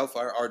to the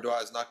hellfire. Our dua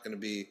is not going to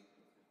be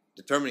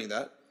determining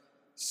that.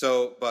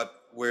 So, but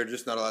we're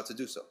just not allowed to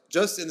do so.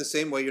 Just in the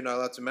same way you're not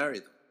allowed to marry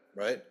them,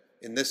 right?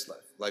 In this life.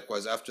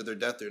 Likewise, after their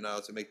death, you're not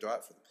allowed to make dua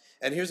for them.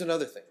 And here's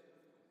another thing.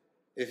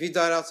 If he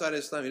died outside of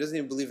Islam, he doesn't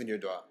even believe in your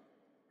dua,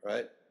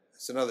 right?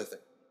 It's another thing,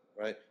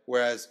 right?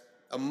 Whereas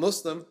a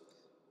Muslim,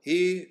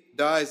 he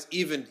dies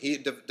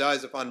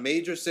upon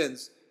major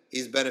sins,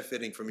 he's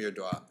benefiting from your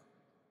dua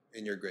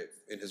in your grave,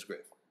 in his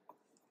grave.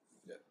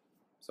 Yeah.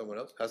 Someone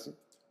else? Hassan?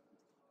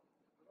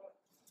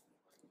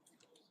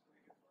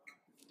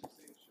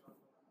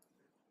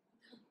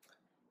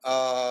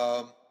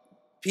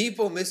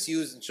 People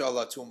misuse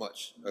inshallah too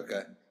much.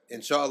 Okay.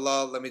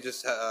 Inshallah, let me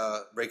just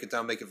break it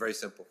down, make it very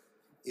simple.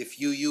 If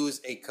you use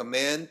a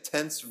command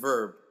tense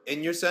verb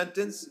in your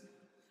sentence,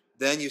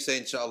 then you say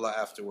inshallah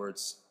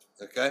afterwards.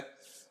 Okay?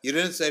 You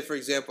didn't say, for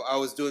example, I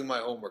was doing my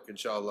homework,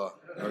 inshallah.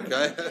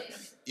 Okay?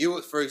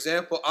 For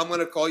example, I'm going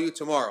to call you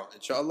tomorrow,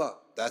 inshallah.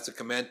 That's a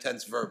command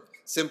tense verb.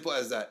 Simple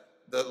as that.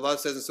 The Allah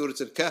says in Surah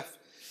Al-Kahf,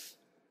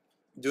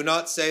 do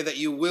not say that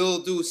you will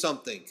do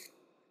something,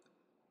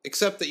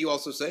 except that you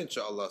also say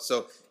inshallah.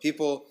 So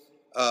people,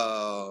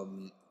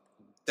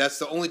 that's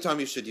the only time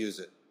you should use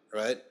it,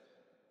 right?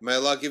 May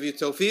Allah give you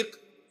tawfiq.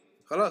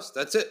 Khalas,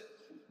 that's it.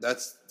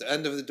 That's the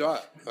end of the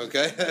dua,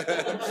 okay?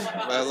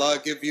 May Allah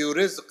give you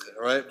rizq,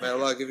 right? May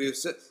Allah give you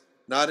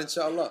not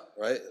inshallah,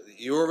 right?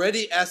 You're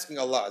already asking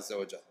Allah Azza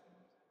wa Jal,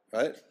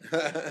 right?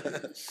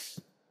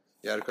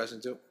 You had a question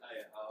too?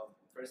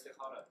 For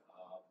istikhara,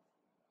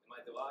 in my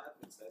dua,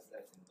 it says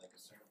that in like a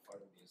certain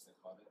part of the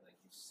istikhara, like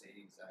you say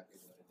exactly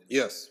what it is.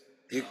 Yes.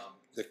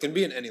 It can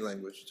be in any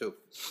language too.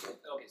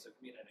 Okay, so it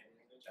can be in any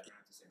language? I don't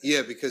have to say that.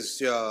 Yeah,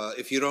 because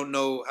if you don't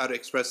know how to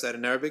express that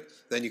in Arabic,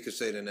 then you could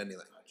say it in any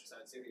language. So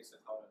I'd say the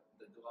istikhara,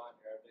 the dua in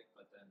Arabic,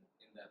 but then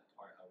in that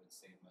part I would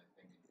say my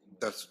thing in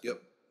English. That's,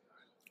 yep.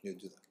 You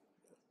do that.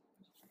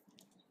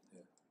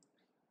 Yeah.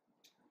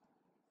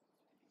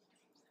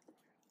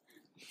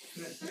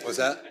 What's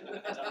that?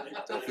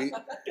 Tawfiq?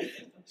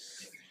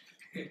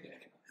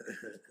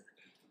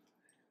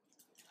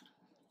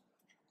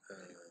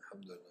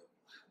 Alhamdulillah.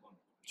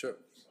 Sure.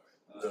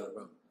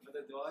 For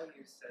the dua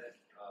you said,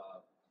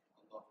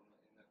 Allahumma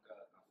innaka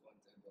afwan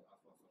tuhibbul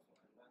afwa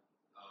fa'fu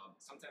anna.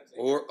 Sometimes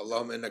Or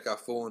Allahumma innaka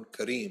afoon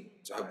kareem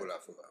tuhibbul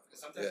afwa.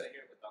 Sometimes I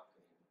hear it without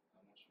kareem.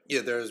 I'm not sure.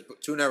 Yeah, there's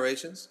 2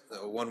 narrations,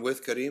 one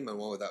with kareem and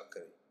one without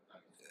kareem.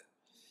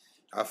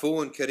 Yeah.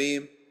 Afu and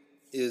kareem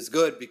is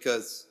good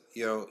because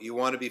you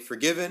want to be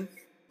forgiven,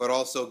 but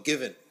also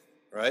given,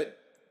 right?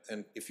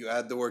 And if you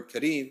add the word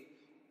kareem,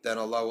 then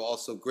Allah will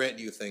also grant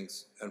you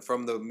things. And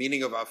from the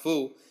meaning of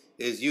afu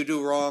is you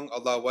do wrong,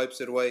 Allah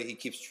wipes it away, He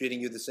keeps treating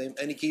you the same,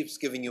 and He keeps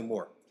giving you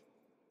more.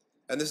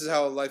 And this is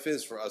how life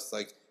is for us.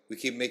 Like, we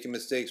keep making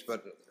mistakes,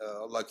 but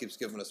Allah keeps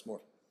giving us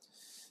more.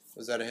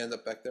 Was that a hand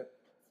up back there?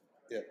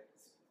 Yeah.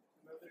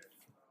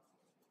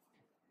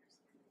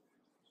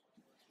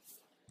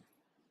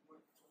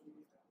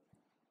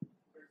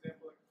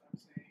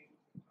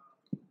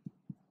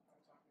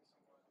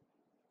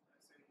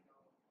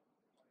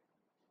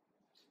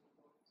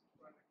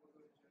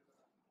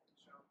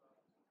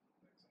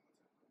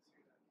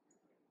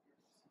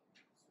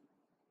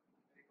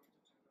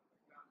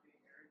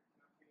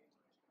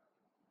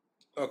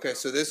 Okay,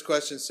 so this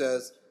question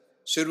says,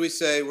 should we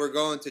say we're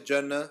going to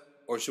Jannah,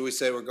 or should we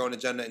say we're going to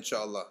Jannah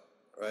inshallah,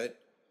 right?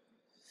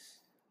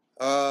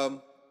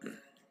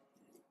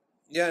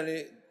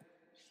 Yeah,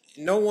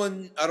 no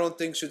one, I don't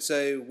think, should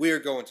say we're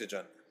going to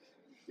Jannah.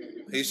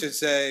 He should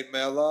say,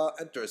 may Allah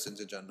enter us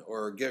into Jannah,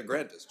 or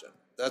grant us Jannah.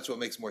 That's what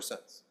makes more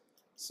sense.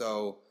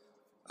 So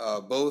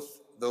both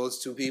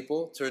those two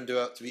people turned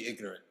out to be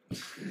ignorant.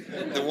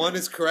 The one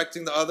is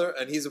correcting the other,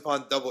 and he's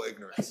upon double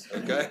ignorance.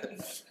 Okay,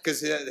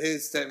 because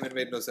his statement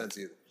made no sense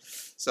either.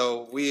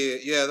 So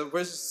the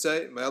verses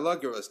say, "May Allah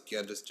give us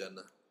Candace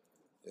Jannah."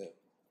 Yeah,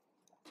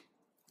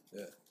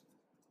 yeah.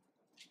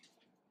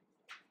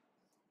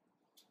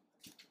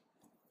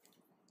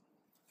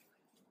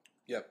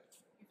 Yep.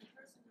 If a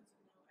person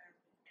doesn't know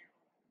Arabic at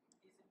all,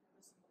 is it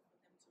permissible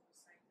for them to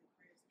recite the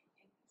prayers in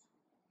English?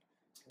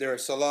 There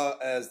is salah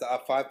as the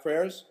 5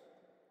 prayers,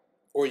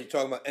 or are you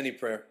talking about any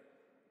prayer?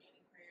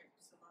 Any prayer,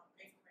 salah,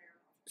 any prayer.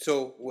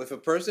 So if a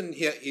person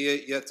he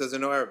yet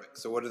doesn't know Arabic,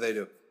 so what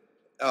do?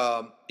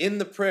 In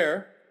the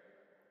prayer,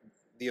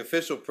 the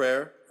official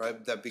prayer,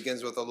 right, that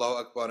begins with Allahu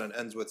Akbar and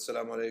ends with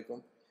Assalamu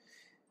Alaikum,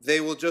 they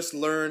will just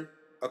learn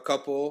a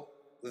couple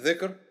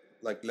dhikr,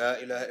 like La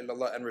ilaha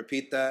illallah, and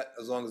repeat that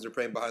as long as they're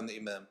praying behind the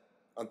imam,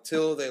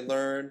 until they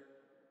learn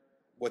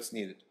what's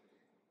needed.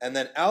 And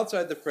then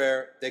outside the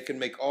prayer, they can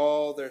make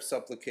all their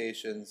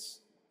supplications,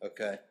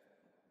 okay,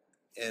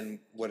 in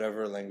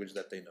whatever language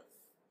that they know.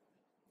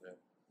 Yeah.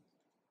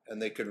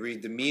 And they could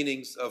read the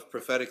meanings of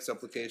prophetic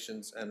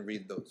supplications and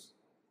read those.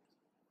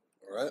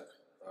 All right?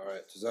 All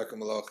right.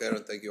 Jazakumullahu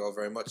khairan. Thank you all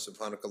very much.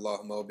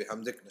 Subhanakallahumma wa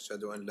bihamdik.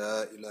 Nashhadu an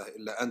la ilaha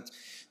illa ant.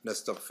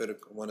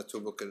 Nastaghfiruka wa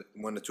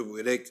natubu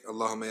ilayk.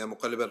 Allahumma ya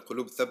muqallib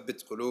al-qulub,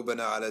 thabbit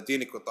qulubana ala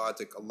dinik wa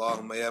ta'atik.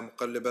 Allahumma ya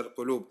muqallib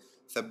al-qulub,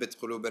 ثبت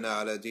قلوبنا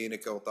على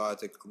دينك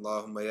وطاعتك.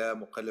 اللهم يا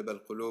مقلب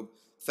القلوب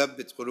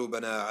ثبت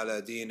قلوبنا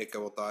على دينك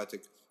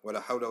وطاعتك. ولا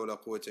حول ولا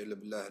قوة إلا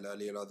بالله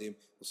العلي العظيم.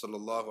 وصلى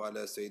الله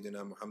على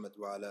سيدنا محمد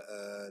وعلى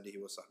آله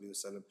وصحبه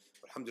وسلم.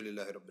 والحمد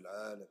لله رب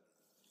العالمين.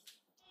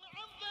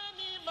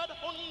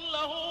 مدح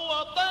له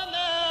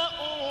وطناء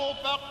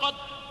فقد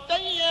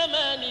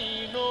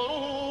تيمني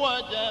نوره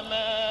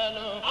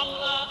وجماله.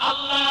 الله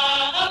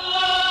الله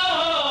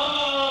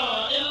الله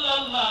إلا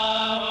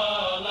الله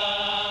لا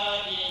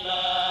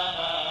إله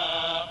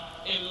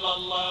إلا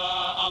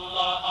الله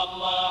الله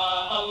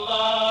الله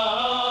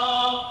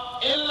الله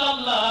إلا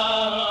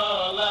الله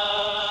لا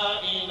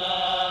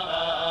إله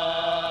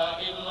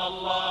إلا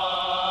الله.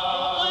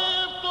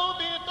 طفت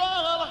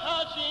بطه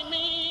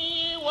الهاشمي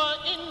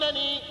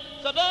وإنني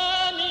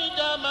سباني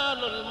جمال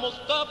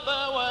المصطفى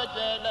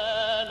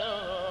وجلاله.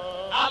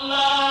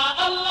 الله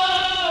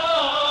الله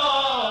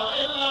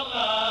إلا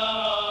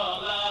الله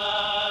لا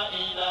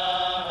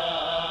إله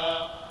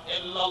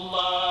إلا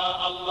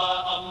الله الله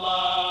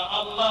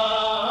الله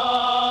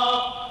الله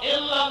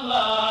إلا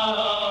الله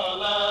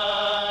لا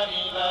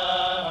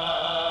إله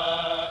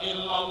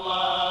إلا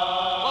الله.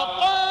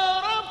 وقال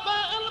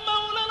رفع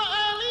المولى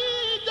العلي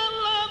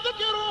جل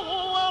ذكره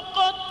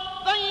وقد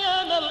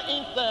زين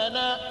الإنسان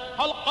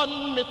حلقا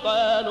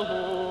مثاله.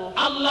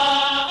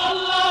 الله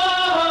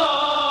الله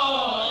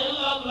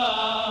إلا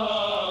الله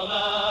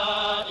لا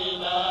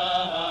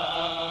إله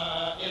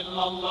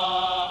إلا الله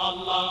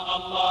الله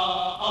الله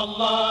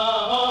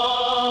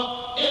الله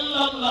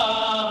إلا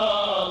الله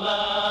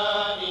لا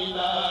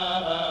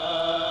إله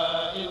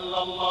إلا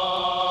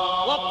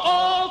الله.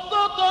 وقد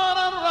سطر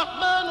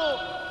الرحمن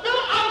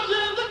بالعرش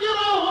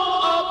ذكره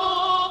أبو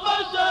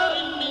بشر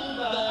من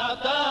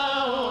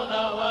ذاته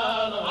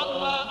نواله.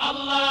 الله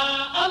الله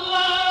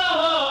الله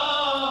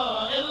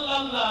إلا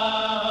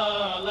الله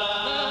لا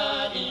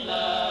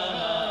إله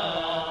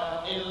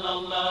إلا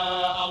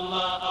الله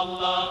الله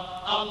الله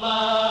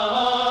الله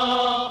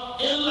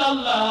إلا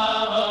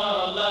الله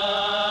لا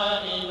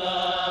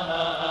إله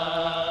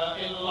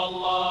إلا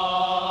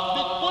الله.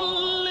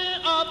 بكل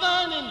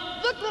أذان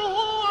ذكره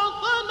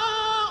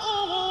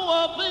وصناؤه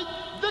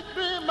وبالذكر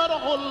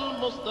مرح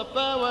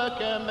المصطفى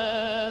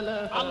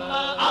وكماله.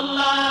 الله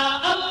الله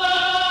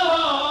الله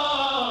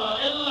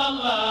إلا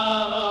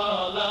الله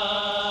لا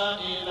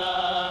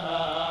إله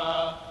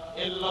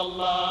إلا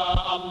الله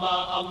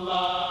الله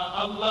الله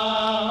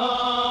الله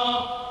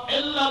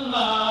إلا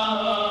الله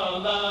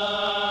لا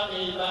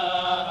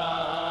إله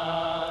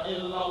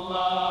إلا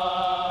الله.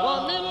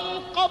 ومن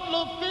قبل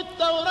في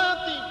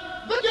التوراة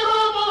ذكر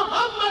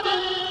محمد.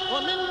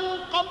 ومن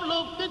قبل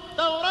في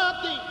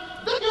التوراة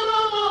ذكر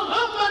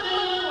محمد.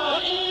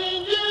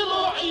 وإنجيل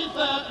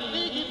عيسى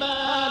فيه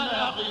بان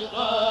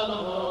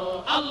خصاله.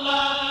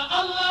 الله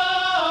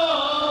الله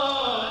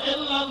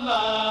إلا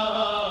الله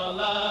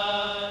لا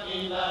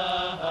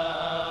إله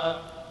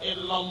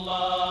إلا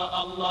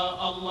الله الله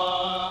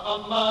الله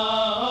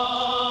الله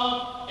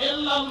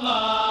إلا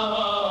الله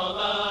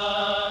لا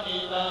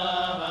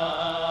إله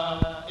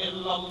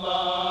إلا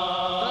الله.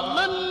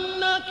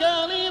 تمنى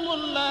كريم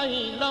الله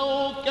لو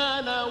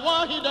كان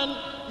واحدا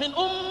من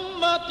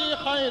أمة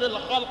خير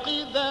الخلق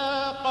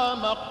ذاق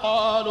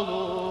مقاله.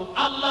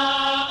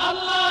 الله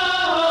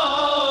الله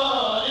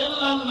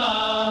إلا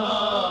الله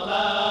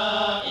لا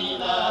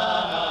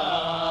إله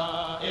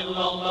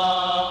إلا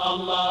الله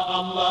الله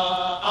الله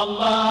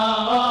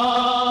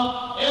الله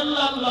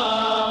إلا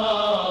الله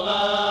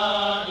لا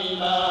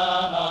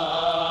إله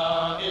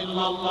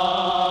إلا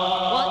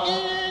الله.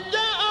 وإن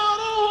جاء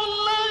روح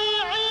الله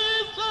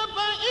عيسى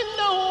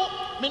فإنه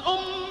من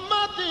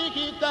أمته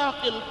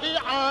تحكي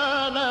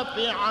الفعال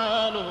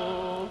فعاله.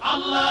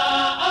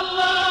 الله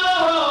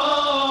الله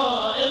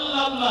إلا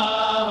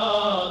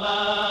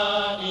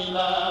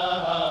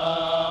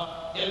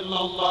إلا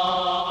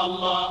الله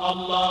الله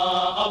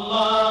الله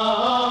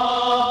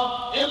الله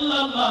إلا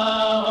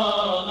الله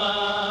لا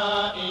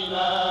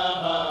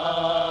إله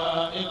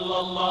إلا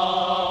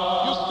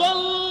الله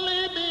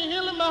يصلي به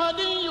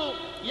المهدي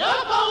يا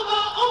فوز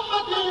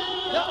أمتي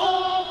يا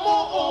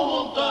أمه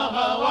طه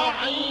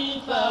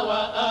وعيسى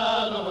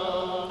وآله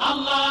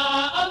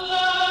الله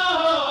الله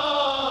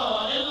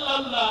إلا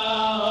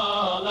الله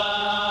لا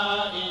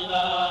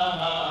إله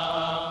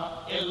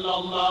إلا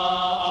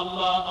الله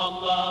الله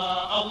الله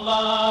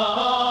الله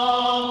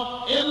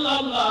إلا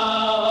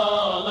الله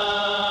لا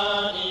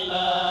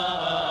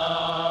إله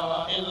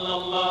إلا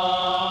الله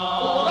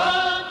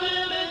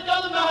أراجلك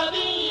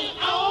المهدي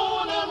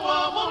عونا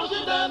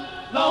ومرشدا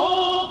له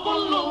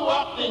كل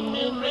وقت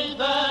من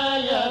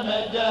رداي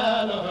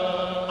مجاله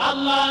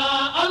الله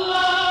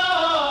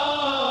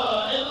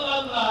الله إلا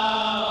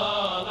الله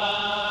لا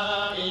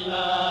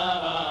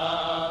إله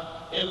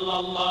إلا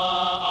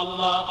الله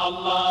الله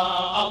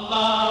الله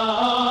الله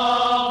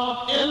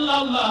إلا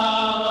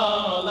الله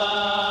لا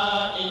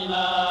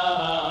إله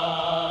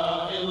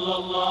إلا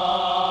الله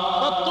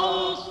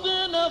فتنصي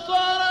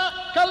نصارى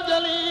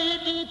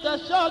كالجليد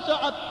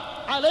تشعشعت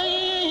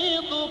عليه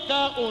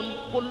ضكاء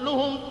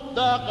كلهم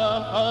ذاق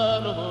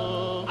حاله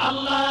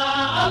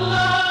الله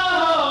الله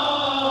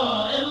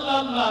إلا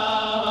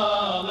الله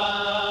لا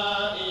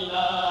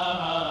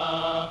إله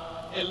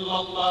إلا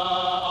الله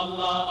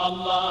الله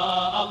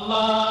الله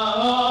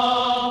الله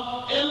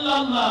إلا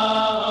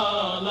الله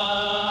لا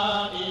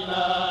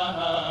إله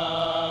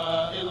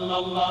إلا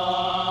الله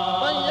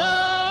فيا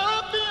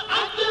رب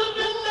عجل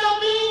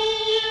بالنبي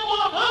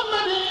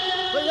محمد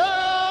فيا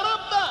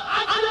رب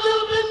عجل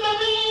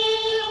بالنبي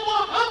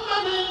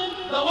محمد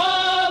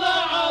زوال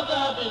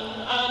عذاب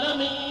أنا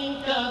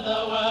منك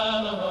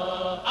زواله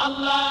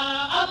الله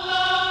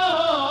الله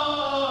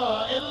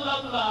إلا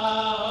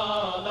الله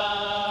لا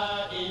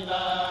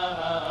إله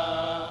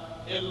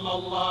إلا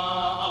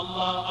الله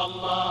الله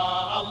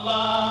الله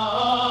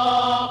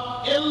الله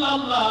إلا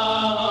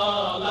الله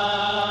لا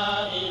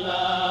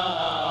إله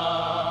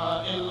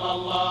إلا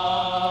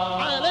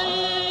الله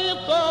عليه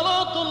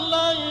صلاة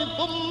الله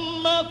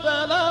ثم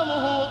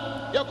سلامه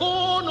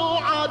يكون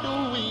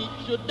عدوي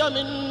شد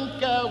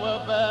منك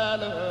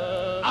وباله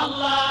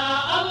الله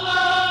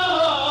الله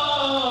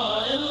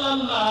إلا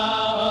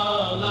الله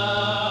لا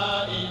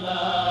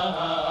إله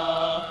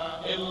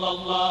إلا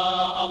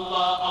الله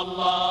الله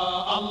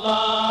الله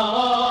الله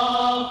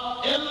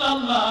إلا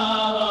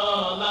الله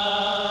لا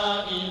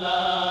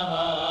إله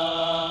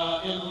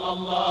إلا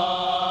الله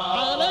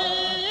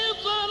عليه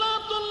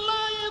صلاة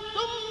الله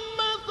ثم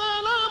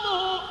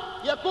سلامه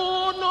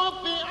يكون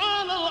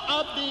فعال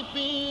العبد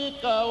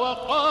فيك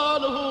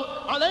وقاله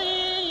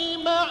عليه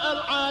مع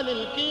العالي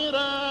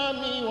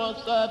الكرام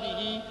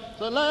وصحبه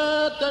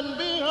صلاة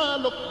بها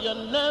لقيا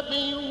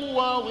النبي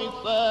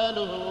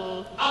ووصاله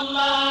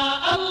الله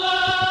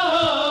الله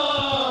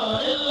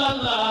إلا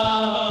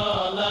الله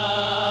لا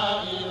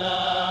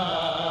إله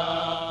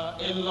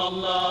إلا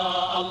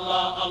الله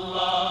الله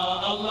الله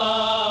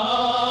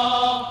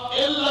الله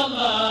إلا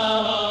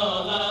الله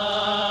لا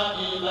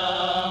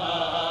إله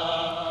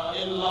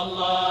إلا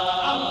الله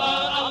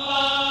الله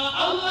الله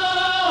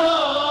الله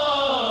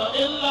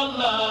إلا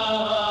الله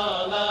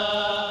لا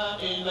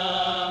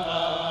إله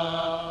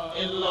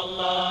إلا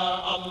الله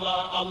الله الله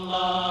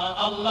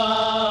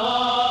الله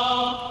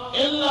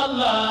إلا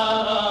الله لا إله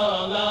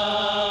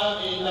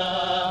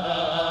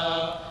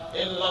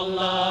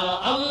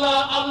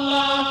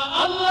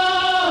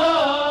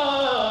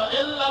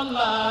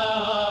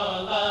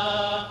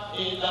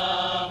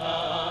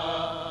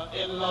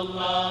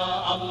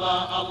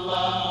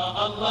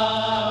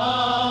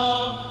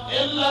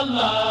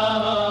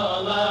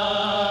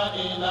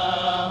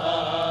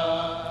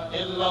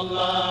إلا الله الله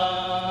الله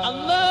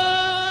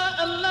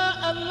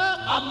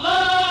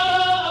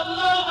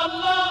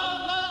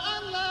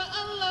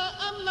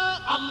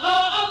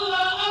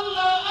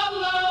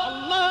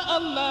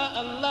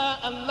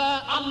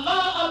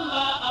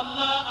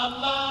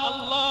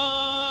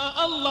الله إلا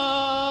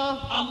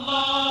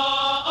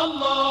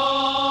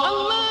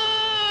الله لا إله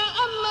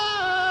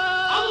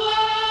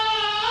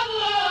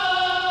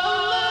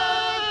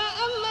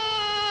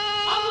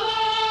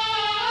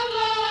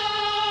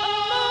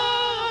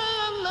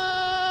إلا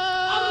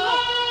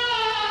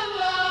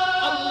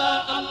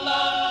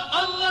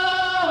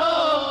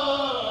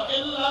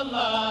الله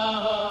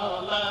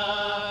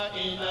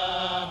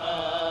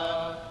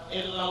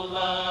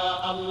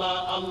الله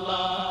الله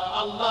الله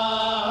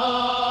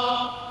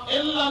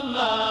إلا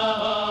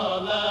الله لا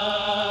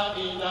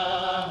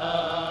إله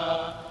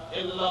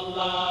إلا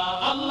الله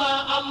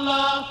الله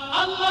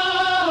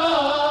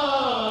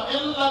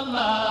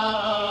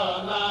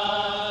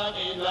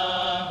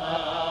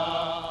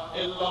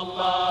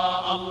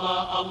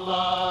الله الله الله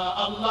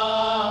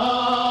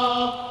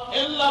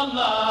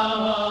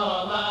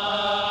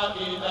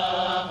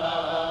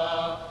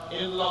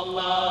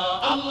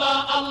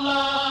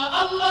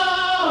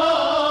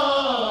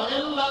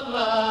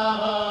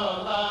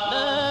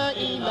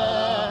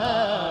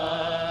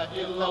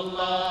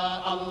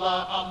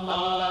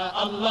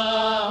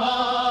Allah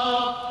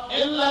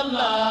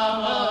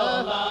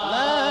illallah,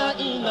 la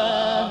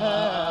ilaha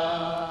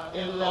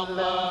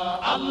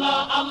illallah, Allah,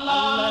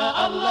 Allah,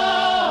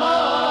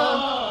 Allah,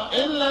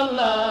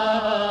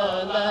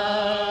 illallah,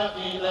 la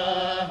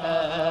ilaha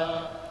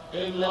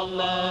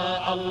illallah,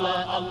 Allah,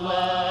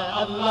 Allah,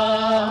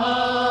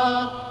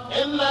 Allah,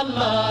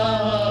 illallah,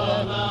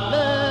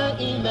 la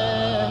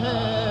ilaha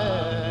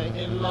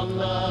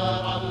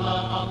illallah,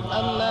 Allah,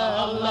 Allah,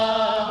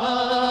 Allah,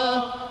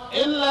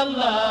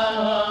 illallah,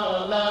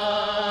 la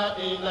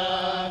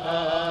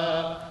ilaha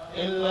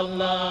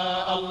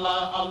illallah,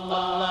 Allah,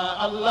 Allah,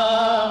 Allah,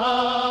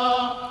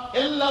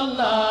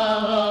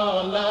 illallah,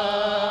 la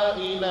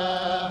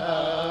ilaha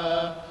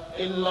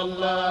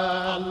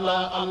illallah,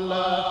 Allah,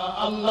 Allah,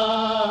 Allah,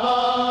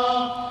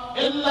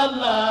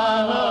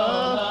 illallah,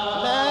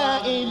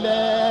 la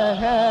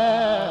ilaha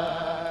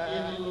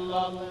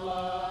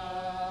illallah.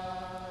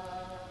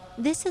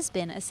 This has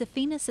been a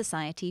Safina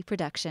Society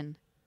production.